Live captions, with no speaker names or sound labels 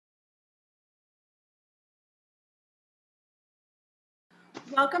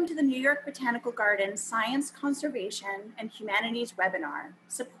Welcome to the New York Botanical Gardens Science, Conservation, and Humanities webinar,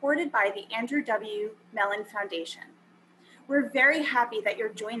 supported by the Andrew W. Mellon Foundation. We're very happy that you're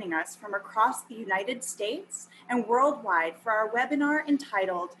joining us from across the United States and worldwide for our webinar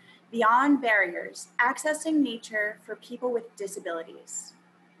entitled Beyond Barriers, Accessing Nature for People with Disabilities.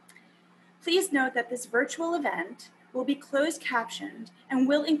 Please note that this virtual event will be closed captioned and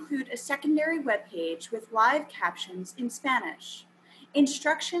will include a secondary webpage with live captions in Spanish.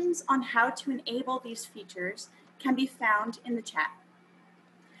 Instructions on how to enable these features can be found in the chat.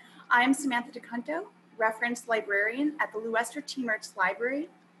 I'm Samantha DeCunto, reference librarian at the Leicester T. Mertz Library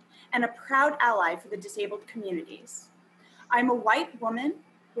and a proud ally for the disabled communities. I'm a white woman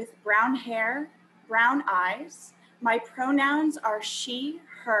with brown hair, brown eyes. My pronouns are she,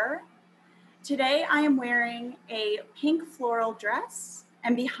 her. Today I am wearing a pink floral dress,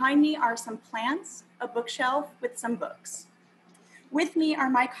 and behind me are some plants, a bookshelf with some books. With me are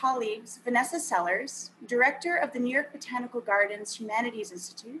my colleagues, Vanessa Sellers, Director of the New York Botanical Gardens Humanities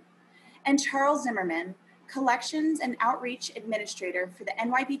Institute, and Charles Zimmerman, Collections and Outreach Administrator for the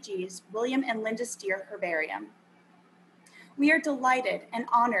NYBG's William and Linda Steer Herbarium. We are delighted and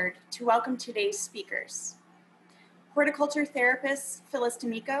honored to welcome today's speakers: horticulture therapists Phyllis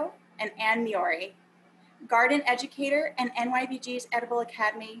D'Amico and Anne Meore, garden educator and NYBG's Edible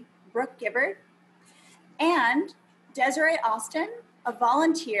Academy, Brooke Gibbard, and Desiree Austin, a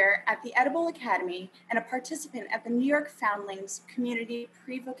volunteer at the Edible Academy and a participant at the New York Foundlings Community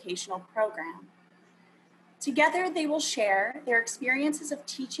Pre-Vocational Program. Together, they will share their experiences of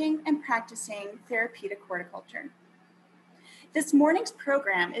teaching and practicing therapeutic horticulture. This morning's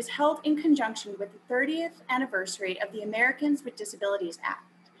program is held in conjunction with the 30th anniversary of the Americans with Disabilities Act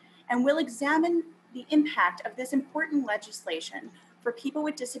and will examine the impact of this important legislation for people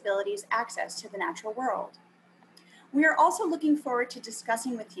with disabilities' access to the natural world. We are also looking forward to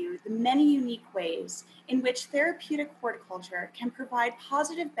discussing with you the many unique ways in which therapeutic horticulture can provide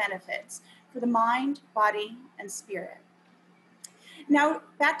positive benefits for the mind, body, and spirit. Now,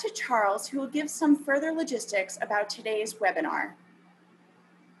 back to Charles, who will give some further logistics about today's webinar.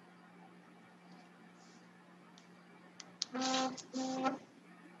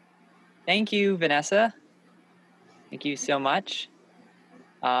 Thank you, Vanessa. Thank you so much.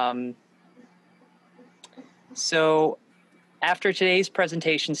 So after today's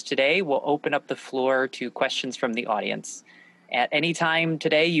presentations today, we'll open up the floor to questions from the audience. At any time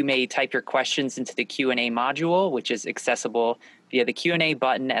today, you may type your questions into the Q&A module, which is accessible via the Q&A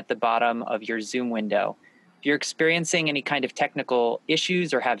button at the bottom of your Zoom window. If you're experiencing any kind of technical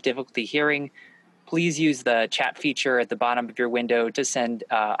issues or have difficulty hearing, please use the chat feature at the bottom of your window to send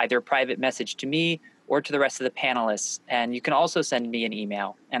either a private message to me or to the rest of the panelists. And you can also send me an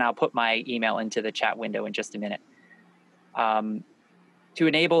email, and I'll put my email into the chat window in just a minute. To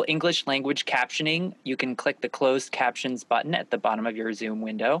enable English language captioning, you can click the closed captions button at the bottom of your Zoom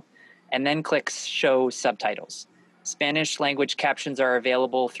window, and then click show subtitles. Spanish language captions are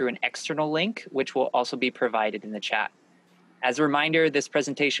available through an external link, which will also be provided in the chat. As a reminder, this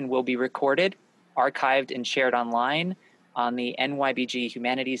presentation will be recorded, archived, and shared online on the NYBG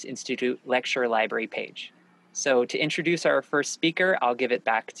Humanities Institute Lecture Library page. So to introduce our first speaker, I'll give it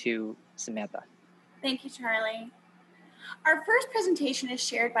back to Samantha. Thank you, Charlie. Our first presentation is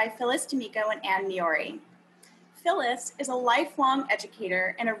shared by Phyllis D'Amico and Anne Meore. Phyllis is a lifelong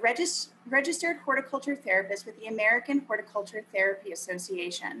educator and a registered horticulture therapist with the American Horticulture Therapy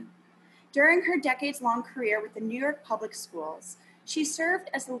Association. During her decades-long career with the New York Public Schools, she served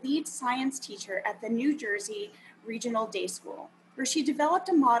as the lead science teacher at the New Jersey Regional Day School, where she developed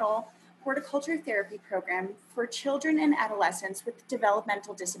a model horticulture therapy program for children and adolescents with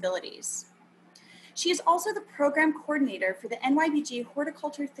developmental disabilities. She is also the program coordinator for the NYBG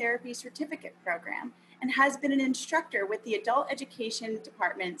Horticulture Therapy Certificate Program and has been an instructor with the Adult Education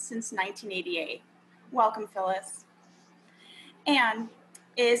Department since 1988. Welcome, Phyllis. Anne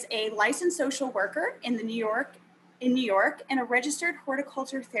is a licensed social worker in New York and a registered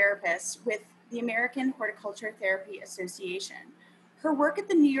horticulture therapist with the American Horticulture Therapy Association. Her work at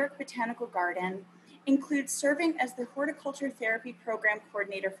the New York Botanical Garden includes serving as the Horticulture Therapy Program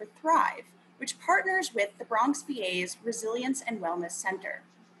Coordinator for Thrive, which partners with the Bronx VA's Resilience and Wellness Center.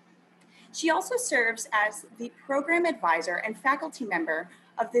 She also serves as the Program Advisor and faculty member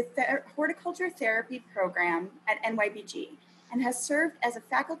of the Horticulture Therapy Program at NYBG and has served as a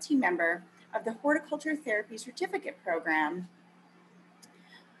faculty member of the Horticulture Therapy Certificate Program.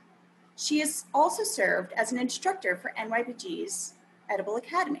 She has also served as an instructor for NYBG's Edible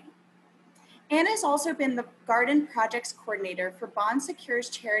Academy. Anna has also been the Garden Projects Coordinator for Bon Secure's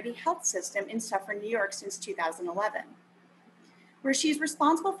Charity Health System in Suffern, New York since 2011. where she's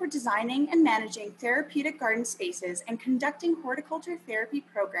responsible for designing and managing therapeutic garden spaces and conducting horticulture therapy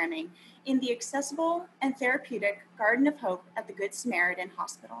programming in the accessible and therapeutic Garden of Hope at the Good Samaritan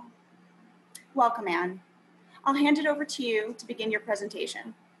Hospital. Welcome, Anne. I'll hand it over to you to begin your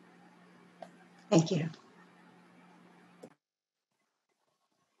presentation. Thank you.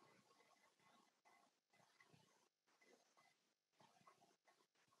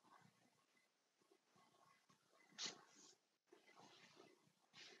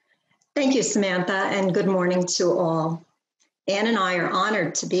 Thank you, Samantha, and good morning to all. Anne and I are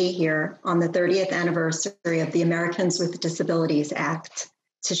honored to be here on the 30th anniversary of the Americans with Disabilities Act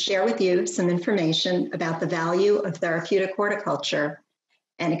to share with you some information about the value of therapeutic horticulture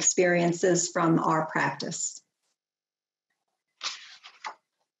and experiences from our practice.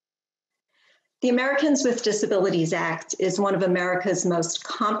 The Americans with Disabilities Act is one of America's most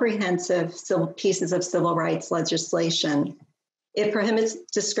comprehensive pieces of civil rights legislation. It prohibits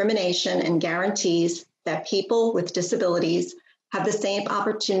discrimination and guarantees that people with disabilities have the same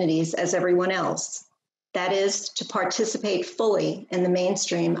opportunities as everyone else. That is, to participate fully in the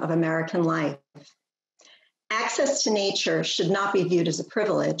mainstream of American life. Access to nature should not be viewed as a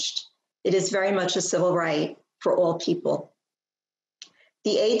privilege. It is very much a civil right for all people.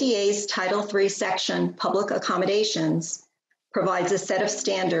 The ADA's Title III section, Public Accommodations, provides a set of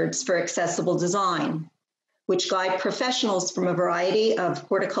standards for accessible design, which guide professionals from a variety of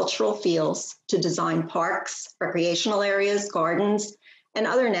horticultural fields to design parks, recreational areas, gardens, and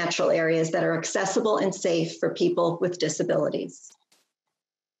other natural areas that are accessible and safe for people with disabilities.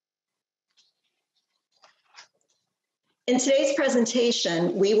 In today's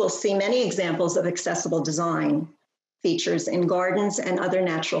presentation, we will see many examples of accessible design features in gardens and other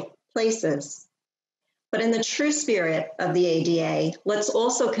natural places. But in the true spirit of the ADA, let's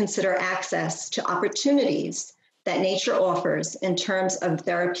also consider access to opportunities that nature offers in terms of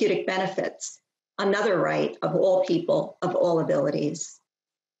therapeutic benefits, another right of all people of all abilities.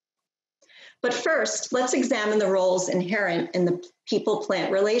 But first, let's examine the roles inherent in the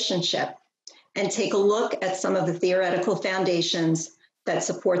people-plant relationship and take a look at some of the theoretical foundations that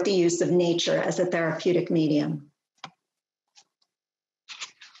support the use of nature as a therapeutic medium.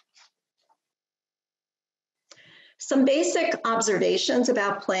 Some basic observations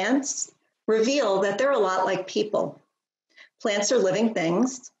about plants reveal that they're a lot like people. Plants are living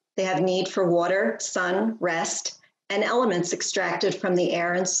things. They have need for water, sun, rest, and elements extracted from the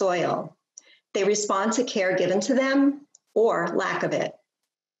air and soil. They respond to care given to them or lack of it.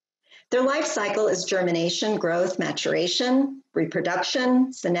 Their life cycle is germination, growth, maturation,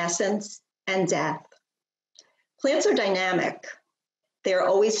 reproduction, senescence, and death. Plants are dynamic. They are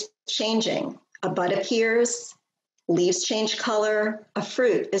always changing. A bud appears, leaves change color, a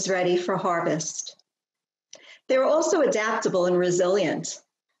fruit is ready for harvest. They are also adaptable and resilient.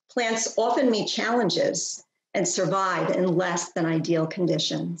 Plants often meet challenges and survive in less than ideal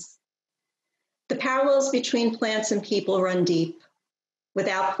conditions. The parallels between plants and people run deep.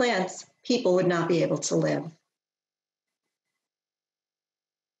 Without plants, people would not be able to live.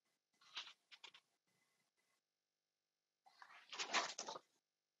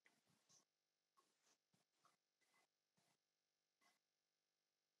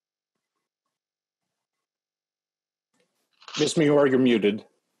 Ms. Meore, you're muted.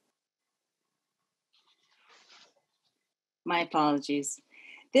 My apologies.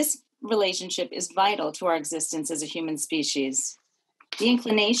 This relationship is vital to our existence as a human species. The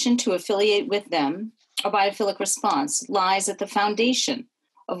inclination to affiliate with them, a biophilic response, lies at the foundation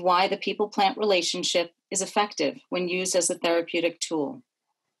of why the people-plant relationship is effective when used as a therapeutic tool.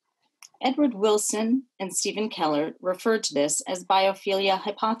 Edward Wilson and Stephen Keller referred to this as biophilia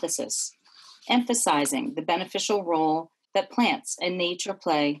hypothesis, emphasizing the beneficial role that plants and nature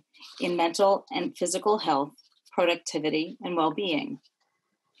play in mental and physical health, productivity, and well-being.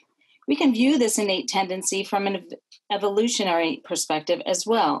 We can view this innate tendency from an evolutionary perspective as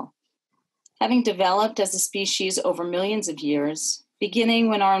well. Having developed as a species over millions of years, beginning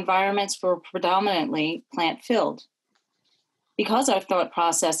when our environments were predominantly plant-filled. Because our thought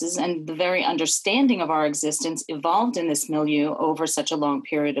processes and the very understanding of our existence evolved in this milieu over such a long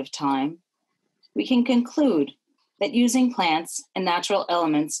period of time, we can conclude that using plants and natural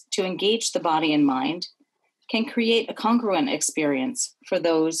elements to engage the body and mind can create a congruent experience for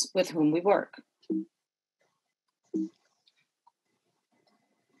those with whom we work.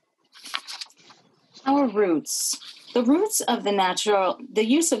 Our roots. The roots of the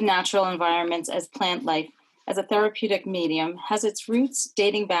use of natural environments as plant life as a therapeutic medium has its roots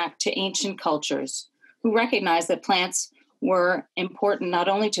dating back to ancient cultures who recognized that plants were important not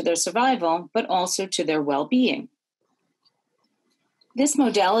only to their survival, but also to their well-being. This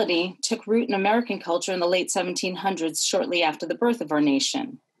modality took root in American culture in the late 1700s, shortly after the birth of our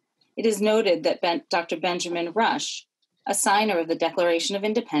nation. It is noted that Dr. Benjamin Rush, a signer of the Declaration of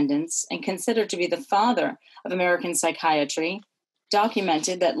Independence and considered to be the father of American psychiatry,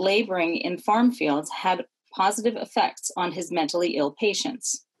 documented that laboring in farm fields had positive effects on his mentally ill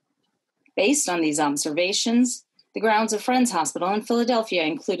patients. Based on these observations, the grounds of Friends Hospital in Philadelphia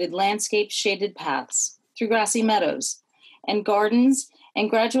included landscaped shaded paths through grassy meadows and gardens, and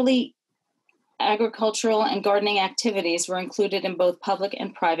gradually agricultural and gardening activities were included in both public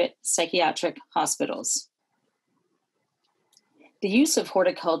and private psychiatric hospitals. The use of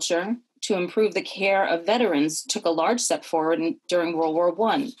horticulture to improve the care of veterans took a large step forward during World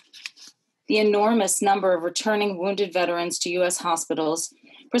War I. The enormous number of returning wounded veterans to U.S. hospitals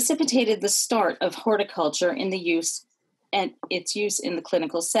precipitated the start of horticulture in its use in the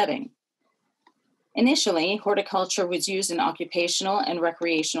clinical setting. Initially, horticulture was used in occupational and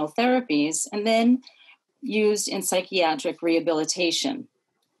recreational therapies and then used in psychiatric rehabilitation.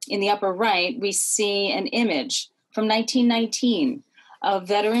 In the upper right, we see an image from 1919 of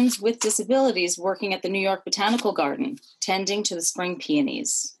veterans with disabilities working at the New York Botanical Garden, tending to the spring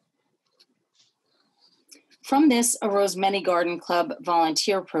peonies. From this arose many garden club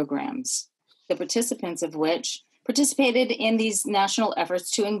volunteer programs, the participants of which participated in these national efforts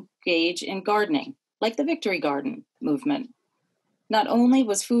to engage in gardening, like the Victory Garden movement. Not only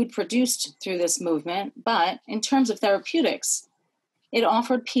was food produced through this movement, but in terms of therapeutics, it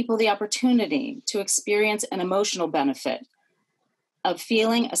offered people the opportunity to experience an emotional benefit of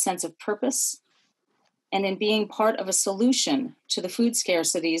feeling a sense of purpose and in being part of a solution to the food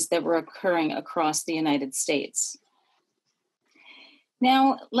scarcities that were occurring across the United States.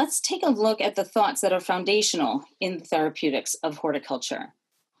 Now, let's take a look at the thoughts that are foundational in the therapeutics of horticulture.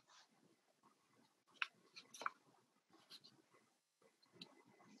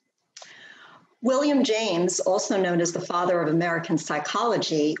 William James, also known as the father of American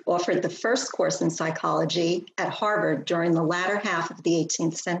psychology, offered the first course in psychology at Harvard during the latter half of the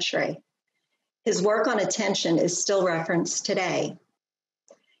 18th century. His work on attention is still referenced today.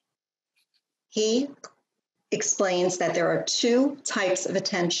 He explains that there are two types of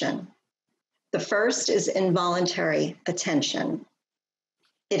attention. The first is involuntary attention.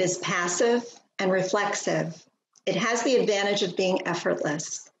 It is passive and reflexive. It has the advantage of being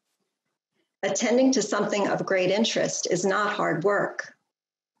effortless. Attending to something of great interest is not hard work.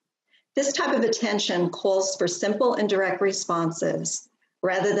 This type of attention calls for simple and direct responses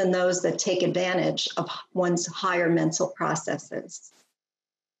rather than those that take advantage of one's higher mental processes.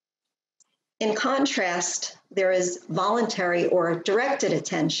 In contrast, there is voluntary or directed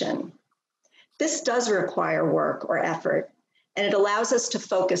attention. This does require work or effort, and it allows us to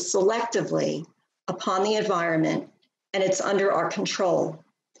focus selectively upon the environment, and it's under our control.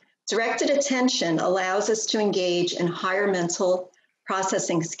 Directed attention allows us to engage in higher mental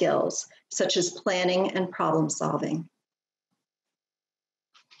processing skills, such as planning and problem solving.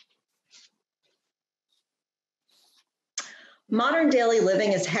 Modern daily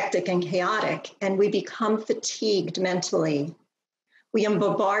living is hectic and chaotic, and we become fatigued mentally. We are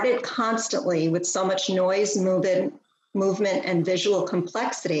bombarded constantly with so much noise, movement, and visual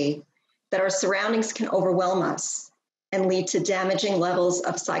complexity that our surroundings can overwhelm us and lead to damaging levels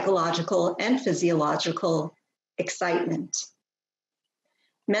of psychological and physiological excitement.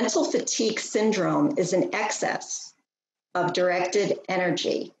 Mental fatigue syndrome is an excess of directed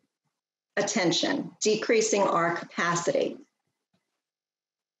energy, attention, decreasing our capacity.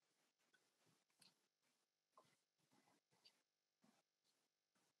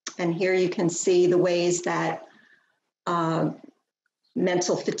 And here you can see the ways that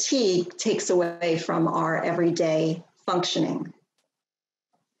mental fatigue takes away from our everyday functioning.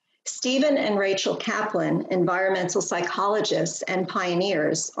 Stephen and Rachel Kaplan, environmental psychologists and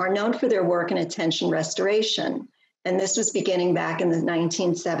pioneers, are known for their work in attention restoration, and this was beginning back in the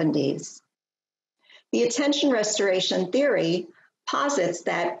 1970s. The attention restoration theory posits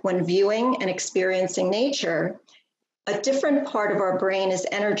that when viewing and experiencing nature, a different part of our brain is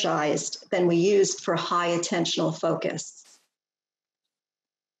energized than we used for high attentional focus.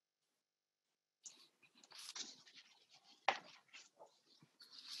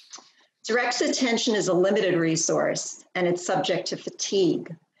 Direct attention is a limited resource, and it's subject to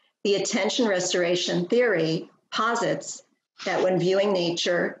fatigue. The attention restoration theory posits that when viewing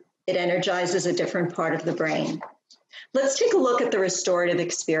nature, it energizes a different part of the brain. Let's take a look at the restorative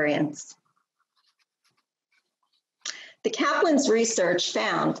experience. The Kaplan's research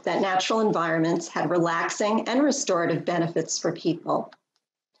found that natural environments had relaxing and restorative benefits for people.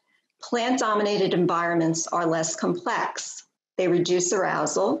 Plant-dominated environments are less complex, They reduce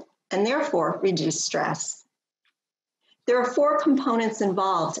arousal and therefore reduce stress. There are 4 components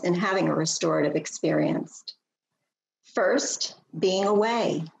involved in having a restorative experience. First, being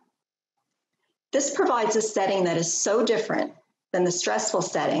away. This provides a setting that is so different than the stressful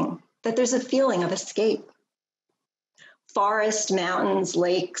setting that there's a feeling of escape. Forest, mountains,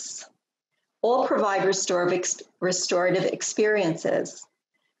 lakes, all provide restorative experiences,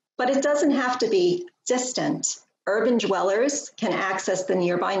 but it doesn't have to be distant. Urban dwellers can access the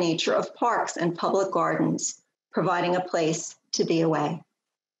nearby nature of parks and public gardens, providing a place to be away.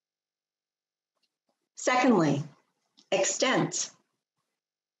 Secondly, extent.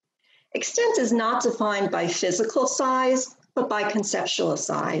 Extent is not defined by physical size, but by conceptual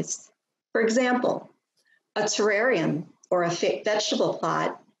size. For example, a terrarium or a vegetable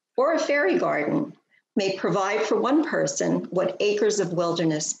plot or a fairy garden may provide for one person what acres of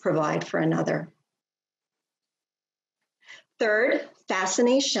wilderness provide for another. Third,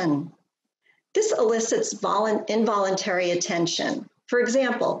 fascination. This elicits involuntary attention. For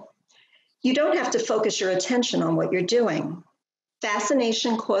example, you don't have to focus your attention on what you're doing.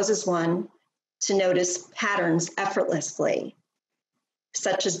 Fascination causes one to notice patterns effortlessly,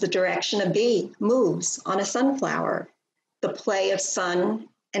 such as the direction a bee moves on a sunflower, the play of sun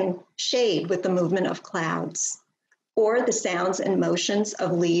and shade with the movement of clouds, or the sounds and motions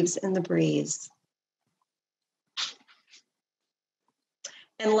of leaves in the breeze.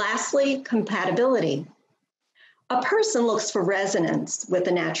 And lastly, compatibility. A person looks for resonance with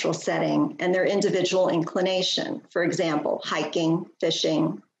the natural setting and their individual inclination, for example, hiking,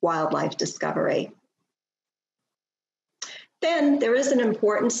 fishing, wildlife discovery. Then there is an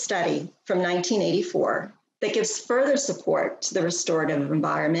important study from 1984 that gives further support to the restorative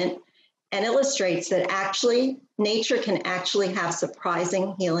environment and illustrates that nature can actually have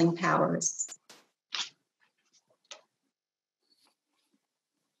surprising healing powers.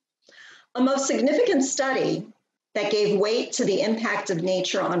 A most significant study that gave weight to the impact of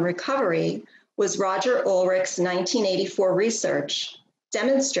nature on recovery was Roger Ulrich's 1984 research,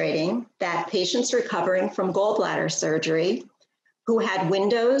 demonstrating that patients recovering from gallbladder surgery who had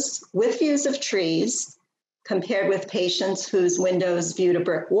windows with views of trees compared with patients whose windows viewed a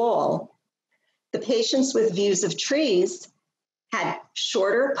brick wall, the patients with views of trees had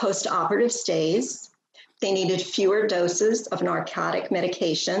shorter post-operative stays. They needed fewer doses of narcotic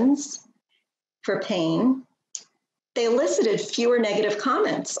medications for pain. They elicited fewer negative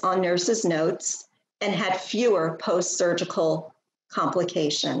comments on nurses' notes and had fewer post-surgical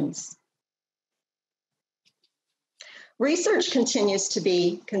complications. Research continues to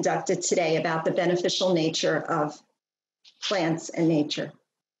be conducted today about the beneficial nature of plants and nature.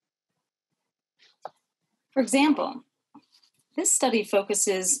 For example, this study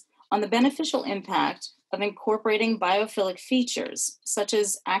focuses on the beneficial impact of incorporating biophilic features, such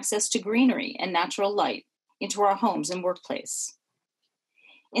as access to greenery and natural light, into our homes and workplace.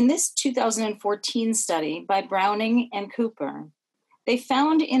 In this 2014 study by Browning and Cooper, they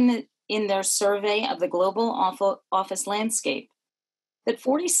found in their survey of the global office landscape that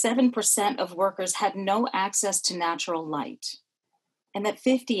 47% of workers had no access to natural light, and that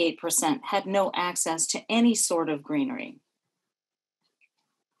 58% had no access to any sort of greenery.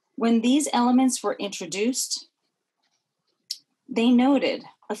 When these elements were introduced, they noted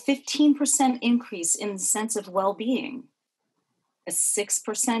a 15% increase in the sense of well-being, a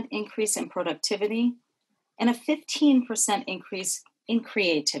 6% increase in productivity, and a 15% increase in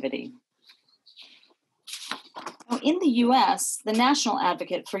creativity. Now, in the US, the national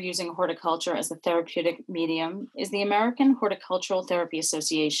advocate for using horticulture as a therapeutic medium is the American Horticultural Therapy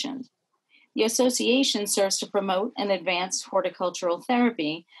Association. The association serves to promote and advance horticultural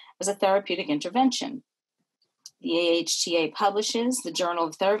therapy as a therapeutic intervention. The AHTA publishes the Journal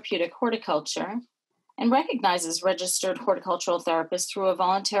of Therapeutic Horticulture and recognizes registered horticultural therapists through a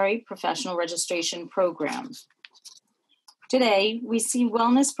voluntary professional registration program. Today, we see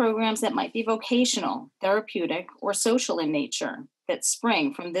wellness programs that might be vocational, therapeutic, or social in nature that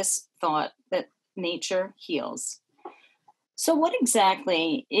spring from this thought that nature heals. So what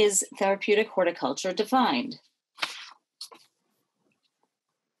exactly is therapeutic horticulture defined?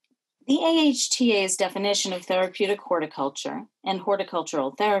 The AHTA's definition of therapeutic horticulture and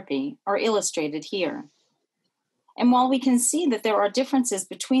horticultural therapy are illustrated here. And while we can see that there are differences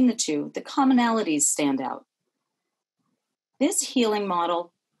between the two, the commonalities stand out. This healing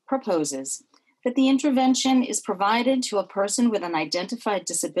model proposes that the intervention is provided to a person with an identified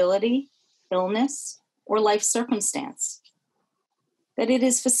disability, illness, or life circumstance, that it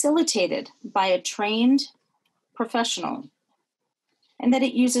is facilitated by a trained professional, and that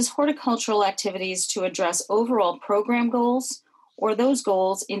it uses horticultural activities to address overall program goals or those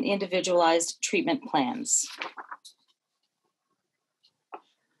goals in individualized treatment plans.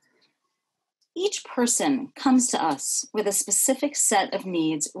 Each person comes to us with a specific set of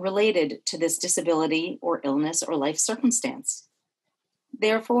needs related to this disability or illness or life circumstance.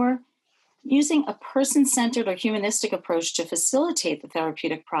 Therefore, using a person-centered or humanistic approach to facilitate the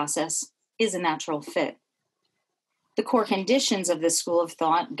therapeutic process is a natural fit. The core conditions of this school of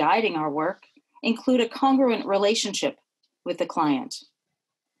thought guiding our work include a congruent relationship with the client,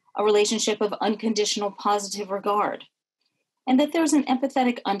 a relationship of unconditional positive regard, and that there's an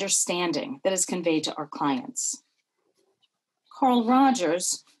empathetic understanding that is conveyed to our clients. Carl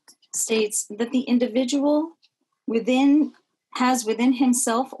Rogers states that the individual has within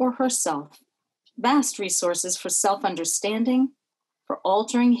himself or herself vast resources for self-understanding, for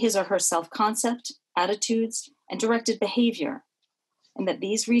altering his or her self-concept, attitudes, and directed behavior, and that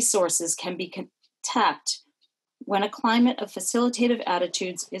these resources can be tapped when a climate of facilitative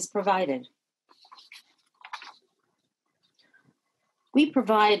attitudes is provided. We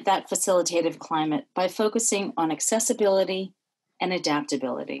provide that facilitative climate by focusing on accessibility and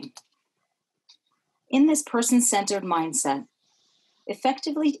adaptability. In this person-centered mindset,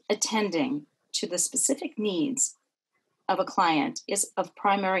 effectively attending to the specific needs of a client is of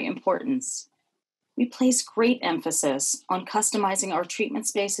primary importance. We place great emphasis on customizing our treatment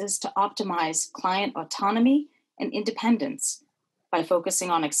spaces to optimize client autonomy and independence by focusing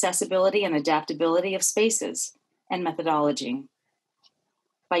on accessibility and adaptability of spaces and methodology.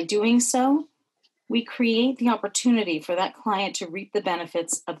 By doing so, we create the opportunity for that client to reap the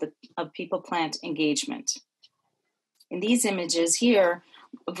benefits of people-plant engagement. In these images here,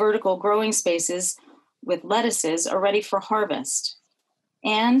 vertical growing spaces with lettuces are ready for harvest,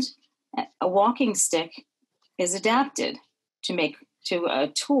 and a walking stick is adapted to a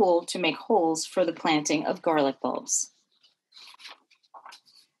tool to make holes for the planting of garlic bulbs.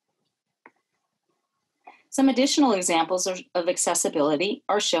 Some additional examples of accessibility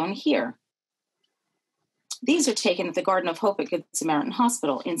are shown here. These are taken at the Garden of Hope at Good Samaritan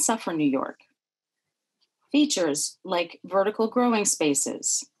Hospital in Suffern, New York. Features like vertical growing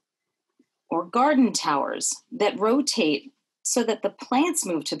spaces or garden towers that rotate so that the plants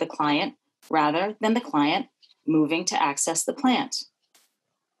move to the client rather than the client moving to access the plant.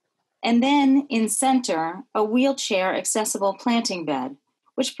 And then in center, a wheelchair accessible planting bed,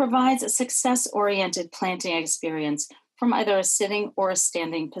 which provides a success-oriented planting experience from either a sitting or a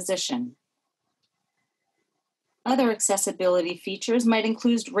standing position. Other accessibility features might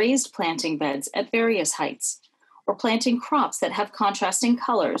include raised planting beds at various heights, or planting crops that have contrasting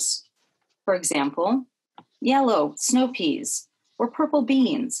colors. For example, yellow snow peas or purple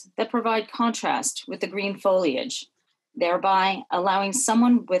beans that provide contrast with the green foliage, thereby allowing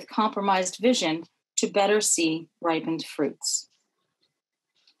someone with compromised vision to better see ripened fruits.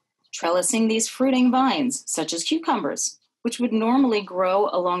 Trellising these fruiting vines, such as cucumbers, which would normally grow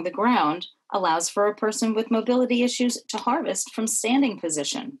along the ground, allows for a person with mobility issues to harvest from standing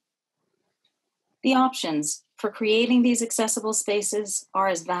position. The options for creating these accessible spaces are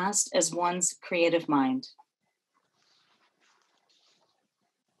as vast as one's creative mind.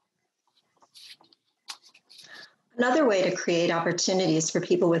 Another way to create opportunities for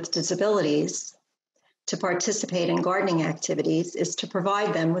people with disabilities to participate in gardening activities is to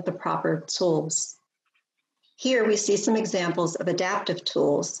provide them with the proper tools. Here we see some examples of adaptive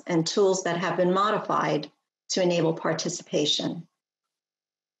tools and tools that have been modified to enable participation.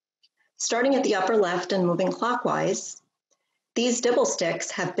 Starting at the upper left and moving clockwise, these dibble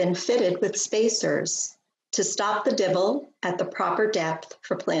sticks have been fitted with spacers to stop the dibble at the proper depth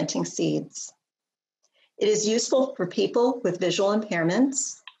for planting seeds. It is useful for people with visual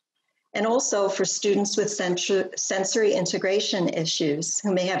impairments and also for students with sensory integration issues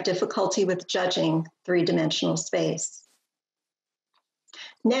who may have difficulty with judging three-dimensional space.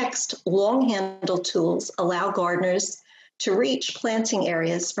 Next, long-handled tools allow gardeners to reach planting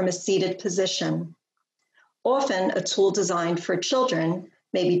areas from a seated position. Often, a tool designed for children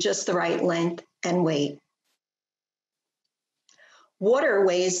may be just the right length and weight. Water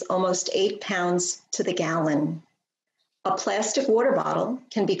weighs almost 8 pounds to the gallon. A plastic water bottle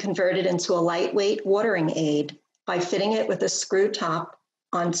can be converted into a lightweight watering aid by fitting it with a screw top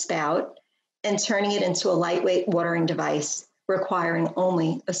on spout and turning it into a lightweight watering device, requiring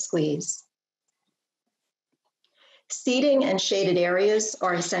only a squeeze. Seating and shaded areas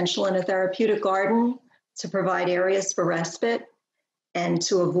are essential in a therapeutic garden to provide areas for respite and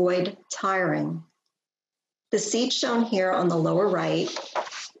to avoid tiring. The seat shown here on the lower right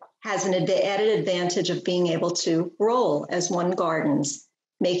has an added advantage of being able to roll as one gardens,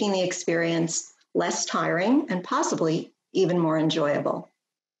 making the experience less tiring and possibly even more enjoyable.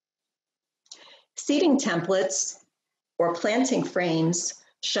 Seating templates or planting frames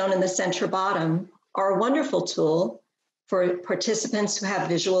shown in the center bottom are a wonderful tool for participants who have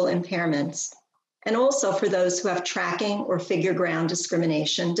visual impairments, and also for those who have tracking or figure ground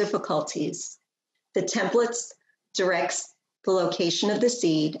discrimination difficulties. The templates directs the location of the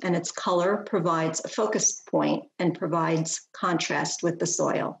seed, and its color provides a focus point and provides contrast with the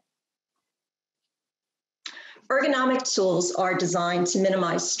soil. Ergonomic tools are designed to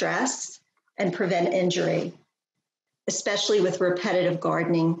minimize stress and prevent injury, especially with repetitive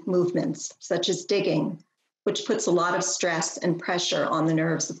gardening movements, such as digging, which puts a lot of stress and pressure on the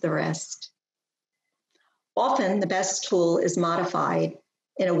nerves of the wrist. Often, the best tool is modified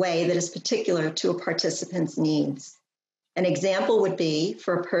in a way that is particular to a participant's needs. An example would be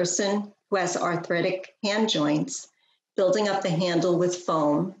for a person who has arthritic hand joints, building up the handle with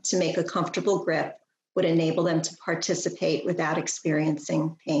foam to make a comfortable grip would enable them to participate without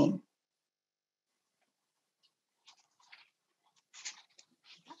experiencing pain.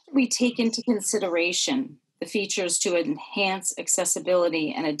 We take into consideration the features to enhance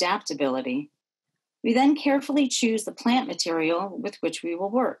accessibility and adaptability. We then carefully choose the plant material with which we will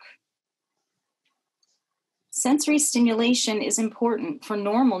work. Sensory stimulation is important for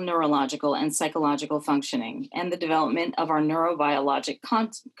normal neurological and psychological functioning and the development of our neurobiologic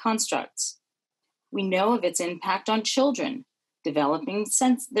constructs. We know of its impact on children, developing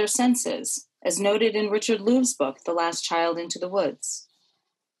their senses, as noted in Richard Louve's book, The Last Child into the Woods.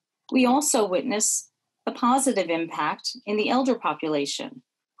 We also witness a positive impact in the elder population,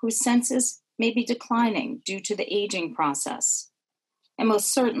 whose senses may be declining due to the aging process, and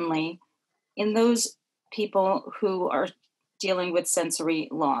most certainly in those people who are dealing with sensory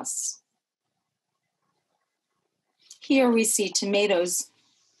loss. Here we see tomatoes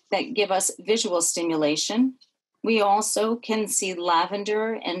that give us visual stimulation. We also can see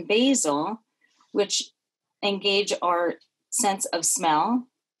lavender and basil, which engage our sense of smell.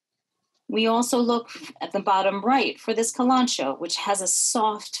 We also look at the bottom right for this kalanchoe, which has a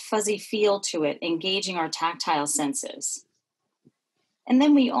soft, fuzzy feel to it, engaging our tactile senses. And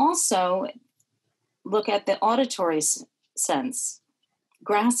then we also look at the auditory sense,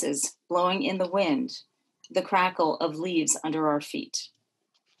 grasses blowing in the wind, the crackle of leaves under our feet.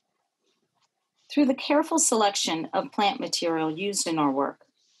 Through the careful selection of plant material used in our work,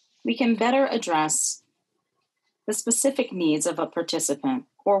 we can better address the specific needs of a participant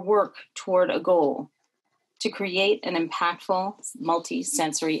or work toward a goal to create an impactful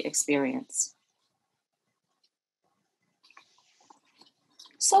multi-sensory experience.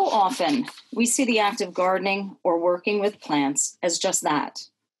 So often, we see the act of gardening or working with plants as just that,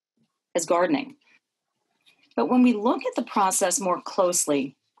 as gardening. But when we look at the process more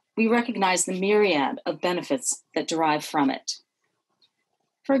closely, we recognize the myriad of benefits that derive from it.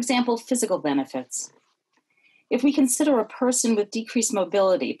 For example, physical benefits. If we consider a person with decreased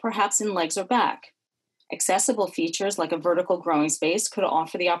mobility, perhaps in legs or back, accessible features like a vertical growing space could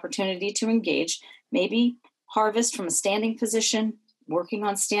offer the opportunity to engage, maybe harvest from a standing position, working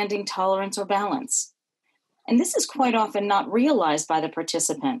on standing tolerance or balance. And this is quite often not realized by the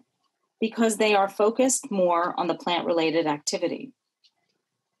participant because they are focused more on the plant-related activity.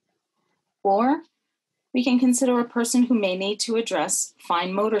 Or we can consider a person who may need to address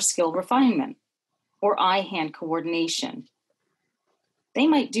fine motor skill refinement or eye-hand coordination. They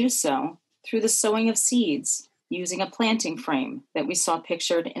might do so through the sowing of seeds using a planting frame that we saw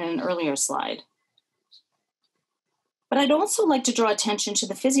pictured in an earlier slide. But I'd also like to draw attention to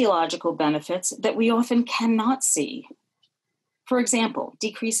the physiological benefits that we often cannot see. For example,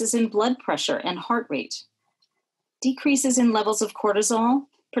 decreases in blood pressure and heart rate, decreases in levels of cortisol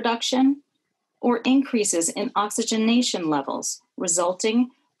production, or increases in oxygenation levels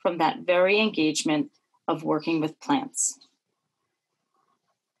resulting from that very engagement of working with plants.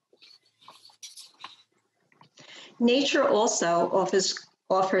 Nature also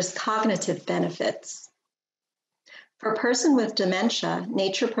offers cognitive benefits. For a person with dementia,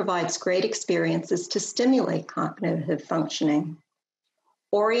 nature provides great experiences to stimulate cognitive functioning.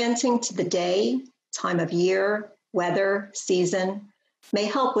 Orienting to the day, time of year, weather, season may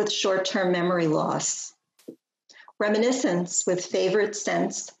help with short-term memory loss. Reminiscence with favorite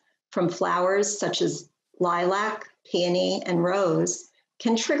scents from flowers such as lilac, peony, and rose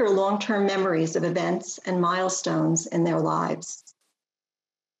can trigger long-term memories of events and milestones in their lives.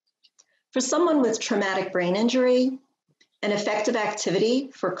 For someone with traumatic brain injury, an effective activity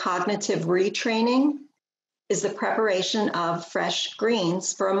for cognitive retraining is the preparation of fresh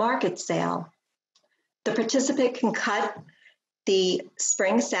greens for a market sale. The participant can cut the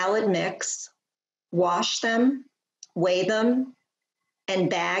spring salad mix, wash them, weigh them, and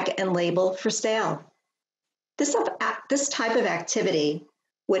bag and label for sale. This type of activity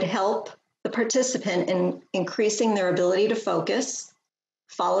would help the participant in increasing their ability to focus,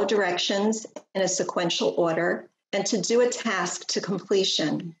 follow directions in a sequential order, and to do a task to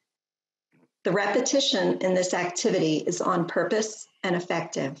completion. The repetition in this activity is on purpose and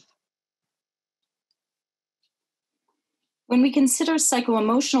effective. When we consider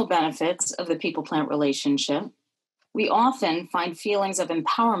psycho-emotional benefits of the people-plant relationship, we often find feelings of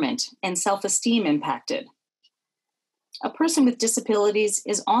empowerment and self-esteem impacted. A person with disabilities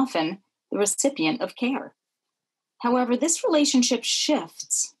is often the recipient of care. However, this relationship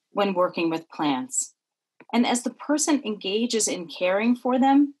shifts when working with plants. And as the person engages in caring for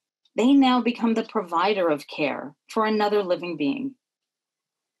them, they now become the provider of care for another living being.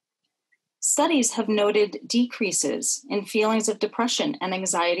 Studies have noted decreases in feelings of depression and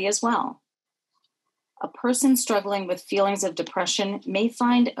anxiety as well. A person struggling with feelings of depression may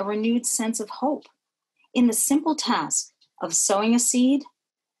find a renewed sense of hope in the simple task of sowing a seed,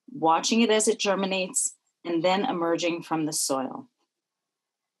 watching it as it germinates, and then emerging from the soil.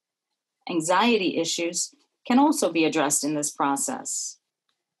 Anxiety issues can also be addressed in this process.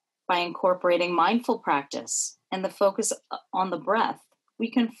 By incorporating mindful practice and the focus on the breath,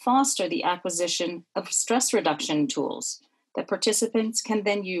 we can foster the acquisition of stress reduction tools that participants can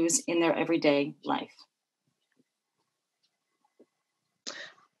then use in their everyday life.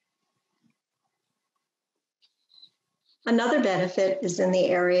 Another benefit is in the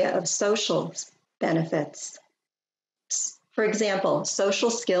area of social benefits. For example, social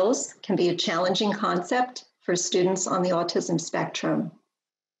skills can be a challenging concept for students on the autism spectrum.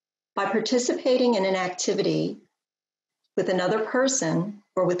 By participating in an activity with another person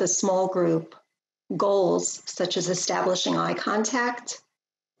or with a small group, goals such as establishing eye contact,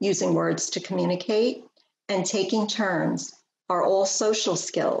 using words to communicate, and taking turns are all social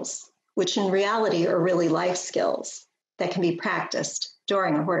skills, which in reality are really life skills that can be practiced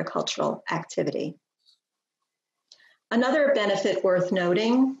during a horticultural activity. Another benefit worth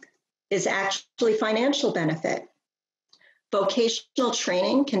noting is actually financial benefit. Vocational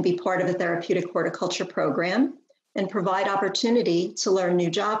training can be part of a therapeutic horticulture program and provide opportunity to learn new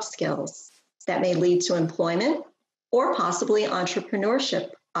job skills that may lead to employment or possibly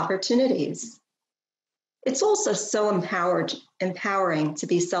entrepreneurship opportunities. It's also so empowering to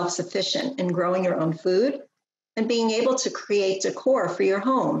be self-sufficient in growing your own food and being able to create decor for your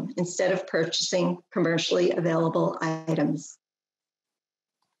home instead of purchasing commercially available items.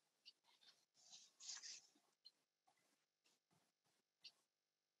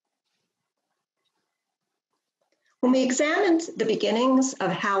 When we examined the beginnings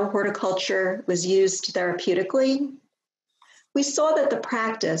of how horticulture was used therapeutically, we saw that the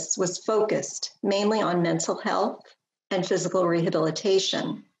practice was focused mainly on mental health and physical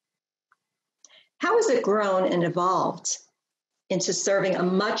rehabilitation. How has it grown and evolved into serving a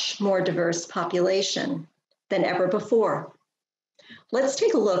much more diverse population than ever before? Let's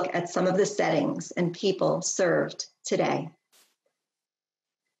take a look at some of the settings and people served today.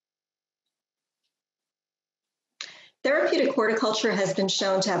 Therapeutic horticulture has been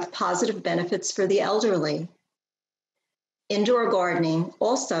shown to have positive benefits for the elderly. Indoor gardening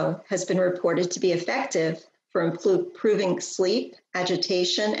also has been reported to be effective for improving sleep,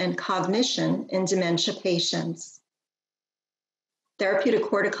 agitation, and cognition in dementia patients. Therapeutic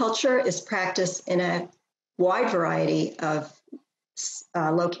horticulture is practiced in a wide variety of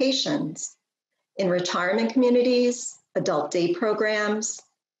locations, in retirement communities, adult day programs,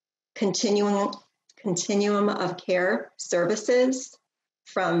 continuum of care services,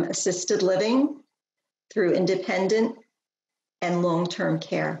 from assisted living through independent and long-term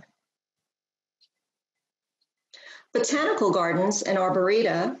care. Botanical gardens and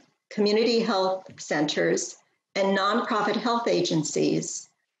arboreta, community health centers, and nonprofit health agencies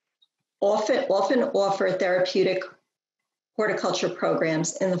often offer therapeutic horticulture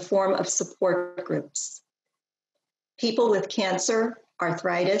programs in the form of support groups. People with cancer,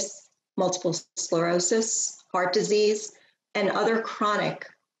 arthritis, multiple sclerosis, heart disease, and other chronic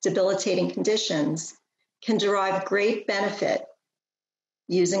debilitating conditions can derive great benefit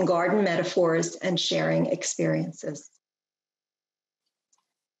using garden metaphors and sharing experiences.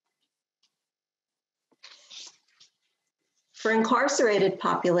 For incarcerated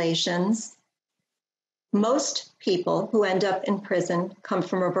populations, most people who end up in prison come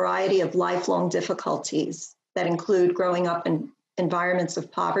from a variety of lifelong difficulties that include growing up in environments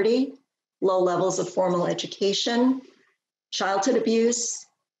of poverty, low levels of formal education, childhood abuse,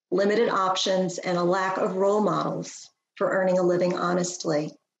 limited options, and a lack of role models for earning a living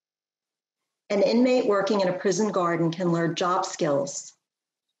honestly. An inmate working in a prison garden can learn job skills,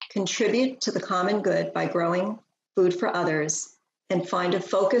 contribute to the common good by growing food for others, and find a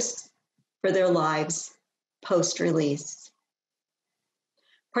focus for their lives post-release.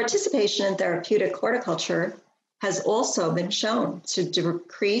 Participation in therapeutic horticulture has also been shown to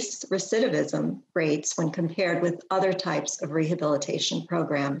decrease recidivism rates when compared with other types of rehabilitation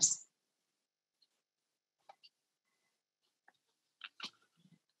programs.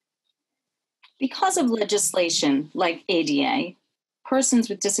 Because of legislation like ADA, persons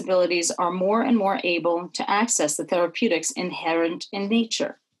with disabilities are more and more able to access the therapeutics inherent in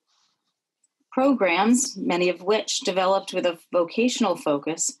nature. Programs, many of which developed with a vocational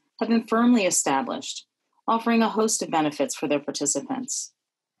focus, have been firmly established, offering a host of benefits for their participants.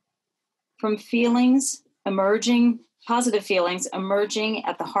 From positive feelings emerging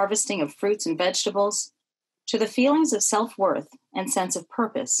at the harvesting of fruits and vegetables, to the feelings of self-worth and sense of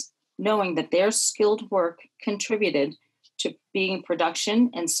purpose, knowing that their skilled work contributed to being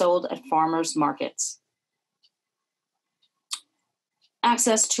production and sold at farmers' markets.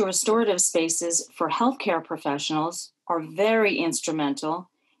 Access to restorative spaces for healthcare professionals are very instrumental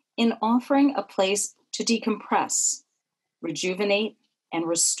in offering a place to decompress, rejuvenate, and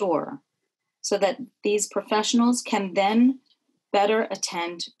restore, so that these professionals can then better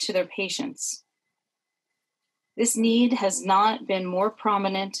attend to their patients. This need has not been more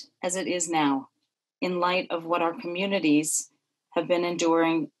prominent as it is now, in light of what our communities have been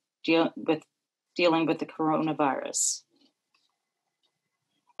enduring dealing with the coronavirus.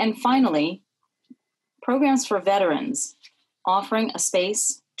 And finally, programs for veterans, offering a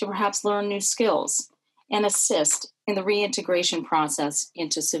space to perhaps learn new skills and assist in the reintegration process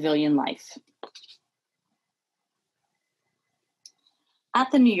into civilian life.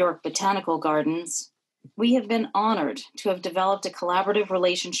 At the New York Botanical Gardens, we have been honored to have developed a collaborative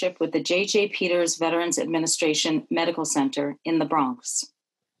relationship with the J.J. Peters Veterans Administration Medical Center in the Bronx.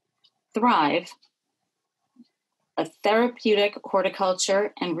 Thrive, a therapeutic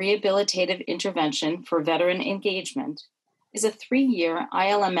horticulture and rehabilitative intervention for veteran engagement, is a 3-year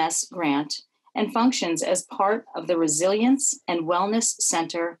ILMS grant and functions as part of the Resilience and Wellness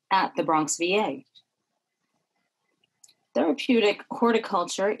Center at the Bronx VA. Therapeutic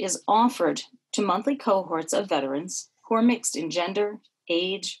horticulture is offered to monthly cohorts of veterans who are mixed in gender,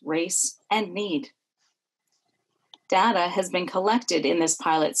 age, race, and need. Data has been collected in this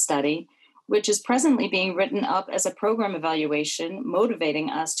pilot study, which is presently being written up as a program evaluation, motivating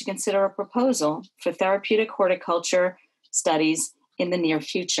us to consider a proposal for therapeutic horticulture studies in the near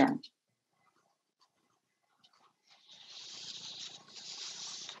future.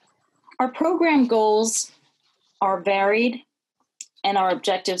 Our program goals are varied and our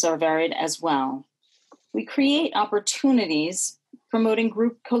objectives are varied as well. We create opportunities promoting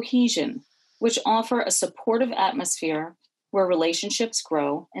group cohesion, which offer a supportive atmosphere where relationships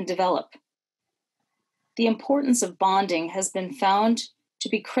grow and develop. The importance of bonding has been found to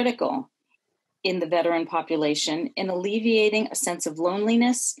be critical in the veteran population in alleviating a sense of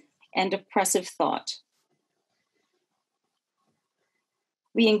loneliness and depressive thought.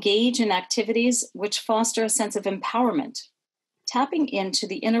 We engage in activities which foster a sense of empowerment, tapping into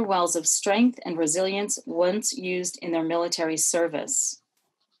the inner wells of strength and resilience once used in their military service.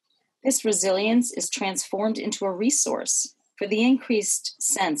 This resilience is transformed into a resource for the increased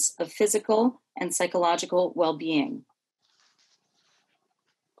sense of physical and psychological well-being.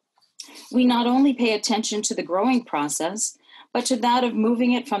 We not only pay attention to the growing process, but to that of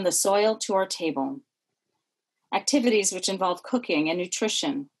moving it from the soil to our table. Activities which involve cooking and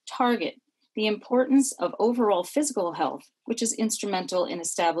nutrition target the importance of overall physical health, which is instrumental in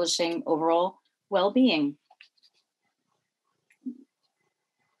establishing overall well-being.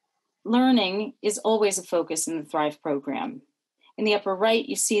 Learning is always a focus in the Thrive program. In the upper right,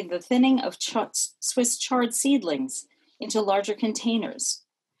 you see the thinning of Swiss chard seedlings into larger containers.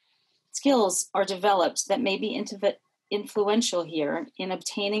 Skills are developed that may be influential here in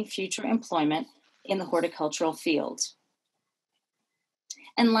obtaining future employment in the horticultural field.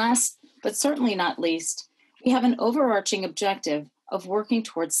 And last, but certainly not least, we have an overarching objective of working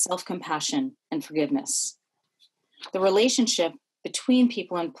towards self-compassion and forgiveness. The relationship between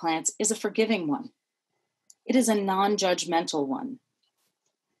people and plants is a forgiving one. It is a non-judgmental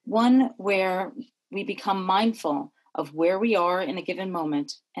one where we become mindful of where we are in a given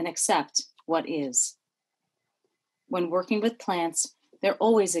moment and accept what is. When working with plants, there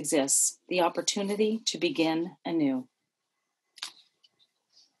always exists the opportunity to begin anew.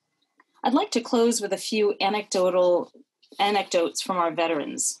 I'd like to close with a few anecdotes from our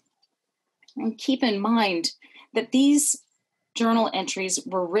veterans. And keep in mind that these journal entries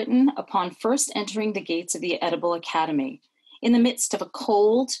were written upon first entering the gates of the Edible Academy in the midst of a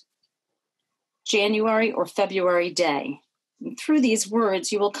cold January or February day. And through these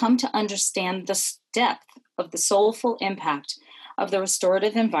words, you will come to understand the depth of the soulful impact of the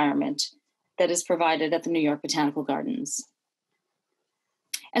restorative environment that is provided at the New York Botanical Gardens.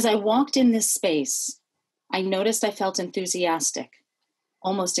 As I walked in this space, I noticed I felt enthusiastic,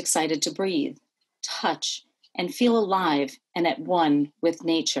 almost excited to breathe, touch, and feel alive and at one with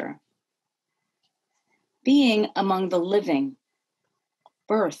nature. Being among the living,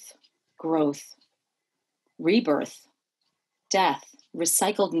 birth, growth, rebirth, death,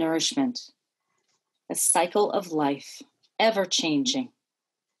 recycled nourishment, a cycle of life, ever-changing,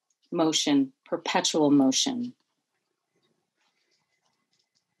 motion, perpetual motion.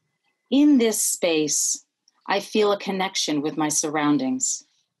 In this space, I feel a connection with my surroundings.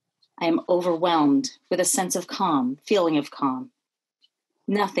 I am overwhelmed with a sense of calm, feeling of calm.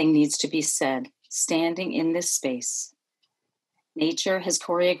 Nothing needs to be said, standing in this space. Nature has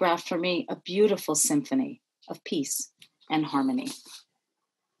choreographed for me a beautiful symphony of peace and harmony.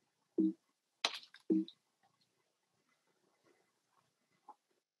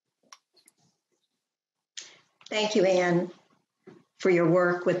 Thank you, Anne, for your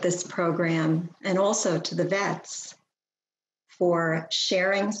work with this program, and also to the vets for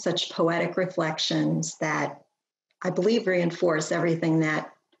sharing such poetic reflections that I believe reinforce everything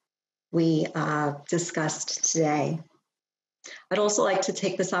that we discussed today. I'd also like to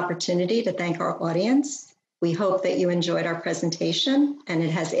take this opportunity to thank our audience. We hope that you enjoyed our presentation and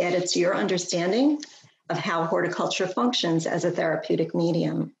it has added to your understanding of how horticulture functions as a therapeutic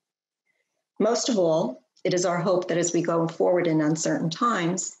medium. Most of all, it is our hope that as we go forward in uncertain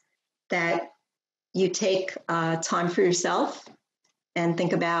times, that you take time for yourself and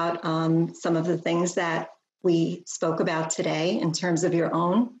think about some of the things that we spoke about today in terms of your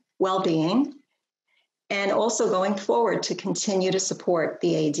own well-being, and also going forward to continue to support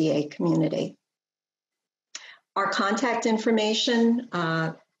the ADA community. Our contact information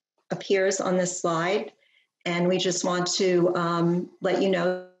appears on this slide, and we just want to let you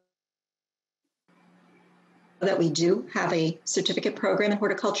know that we do have a certificate program in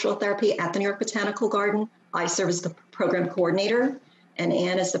horticultural therapy at the New York Botanical Garden. I serve as the program coordinator, and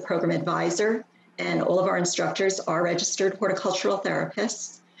Anne is the program advisor, and all of our instructors are registered horticultural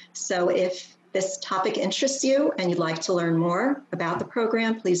therapists. So if this topic interests you and you'd like to learn more about the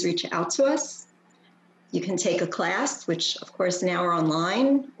program, please reach out to us. You can take a class, which of course now are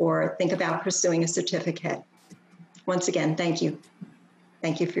online, or think about pursuing a certificate. Once again, thank you.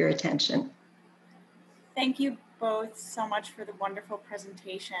 Thank you for your attention. Thank you both so much for the wonderful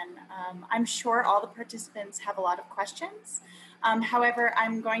presentation. I'm sure all the participants have a lot of questions. However,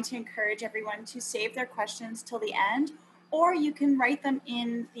 I'm going to encourage everyone to save their questions till the end, or you can write them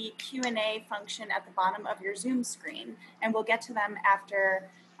in the Q&A function at the bottom of your Zoom screen, and we'll get to them after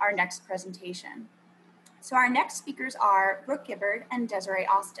our next presentation. So our next speakers are Brooke Gibbard and Desiree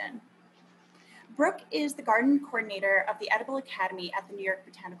Austin. Brooke is the garden coordinator of the Edible Academy at the New York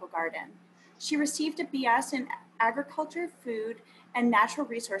Botanical Garden. She received a BS in Agriculture, Food, and Natural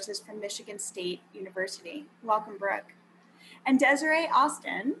Resources from Michigan State University. Welcome, Brooke. And Desiree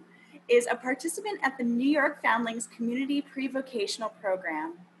Austin is a participant at the New York Foundlings Community Pre-Vocational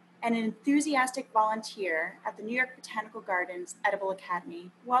Program and an enthusiastic volunteer at the New York Botanical Gardens Edible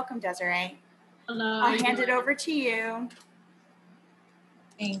Academy. Welcome, Desiree. Hello. I'll hand it over to you.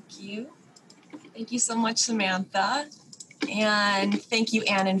 Thank you. Thank you so much, Samantha. And thank you,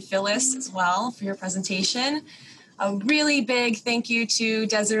 Anne and Phyllis, as well, for your presentation. A really big thank you to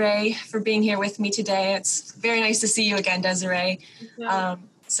Desiree for being here with me today. It's very nice to see you again, Desiree.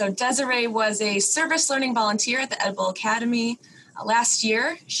 So Desiree was a service learning volunteer at the Edible Academy last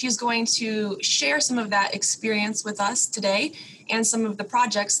year. She's going to share some of that experience with us today and some of the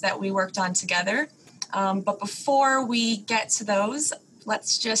projects that we worked on together. But before we get to those,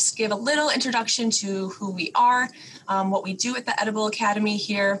 let's just give a little introduction to who we are, what we do at the Edible Academy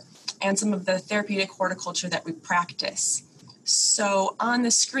here, and some of the therapeutic horticulture that we practice. So on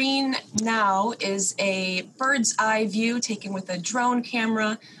the screen now is a bird's eye view taken with a drone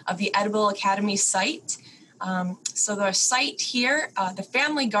camera of the Edible Academy site. So the site here, the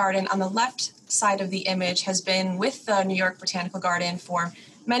family garden on the left side of the image, has been with the New York Botanical Garden for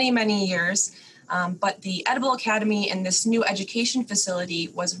many, many years. But the Edible Academy and this new education facility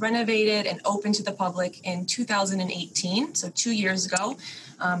was renovated and opened to the public in 2018, so 2 years ago.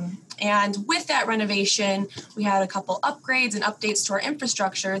 And with that renovation, we had a couple upgrades and updates to our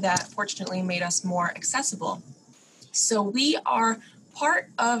infrastructure that fortunately made us more accessible. So we are part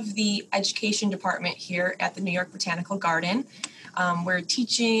of the education department here at the New York Botanical Garden. We're a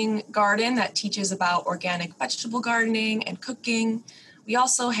teaching garden that teaches about organic vegetable gardening and cooking. We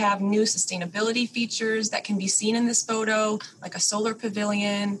also have new sustainability features that can be seen in this photo, like a solar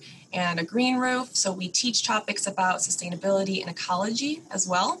pavilion and a green roof. So we teach topics about sustainability and ecology as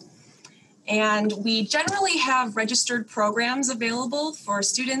well. And we generally have registered programs available for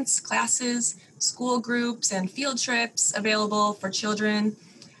students, classes, school groups, and field trips available for children.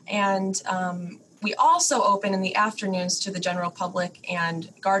 And we also open in the afternoons to the general public and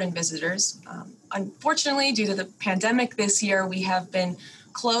garden visitors. Unfortunately, due to the pandemic this year, we have been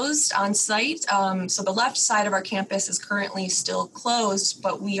closed on site. So the left side of our campus is currently still closed,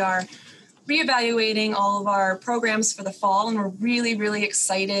 but we are reevaluating all of our programs for the fall, and we're really, really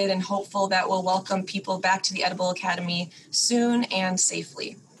excited and hopeful that we'll welcome people back to the Edible Academy soon and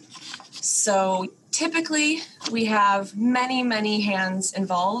safely. So typically, we have many, many hands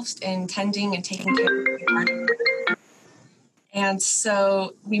involved in tending and taking care of the garden. And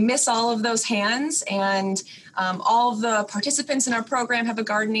so we miss all of those hands, and all of the participants in our program have a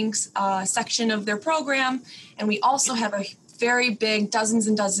gardening section of their program, and we also have a very big dozens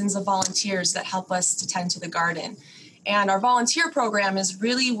and dozens of volunteers that help us to tend to the garden. And our volunteer program is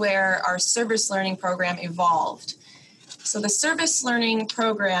really where our service learning program evolved. So the service learning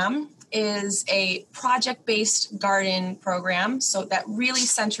program is a project-based garden program, so that really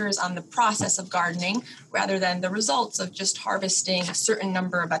centers on the process of gardening rather than the results of just harvesting a certain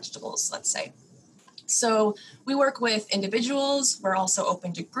number of vegetables, let's say. So we work with individuals. We're also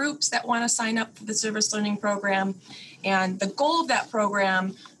open to groups that want to sign up for the service learning program. And the goal of that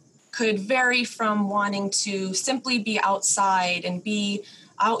program could vary from wanting to simply be outside and be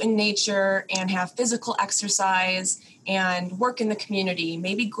out in nature and have physical exercise and work in the community,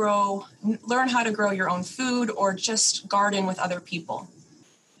 maybe learn how to grow your own food or just garden with other people.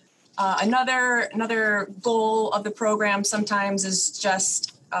 Another goal of the program sometimes is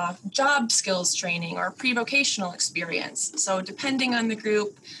just job skills training or pre-vocational experience. So depending on the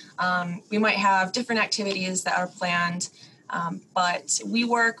group, we might have different activities that are planned, but we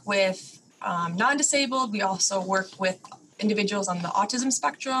work with non-disabled. We also work with individuals on the autism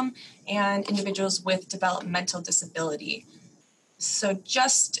spectrum and individuals with developmental disability. So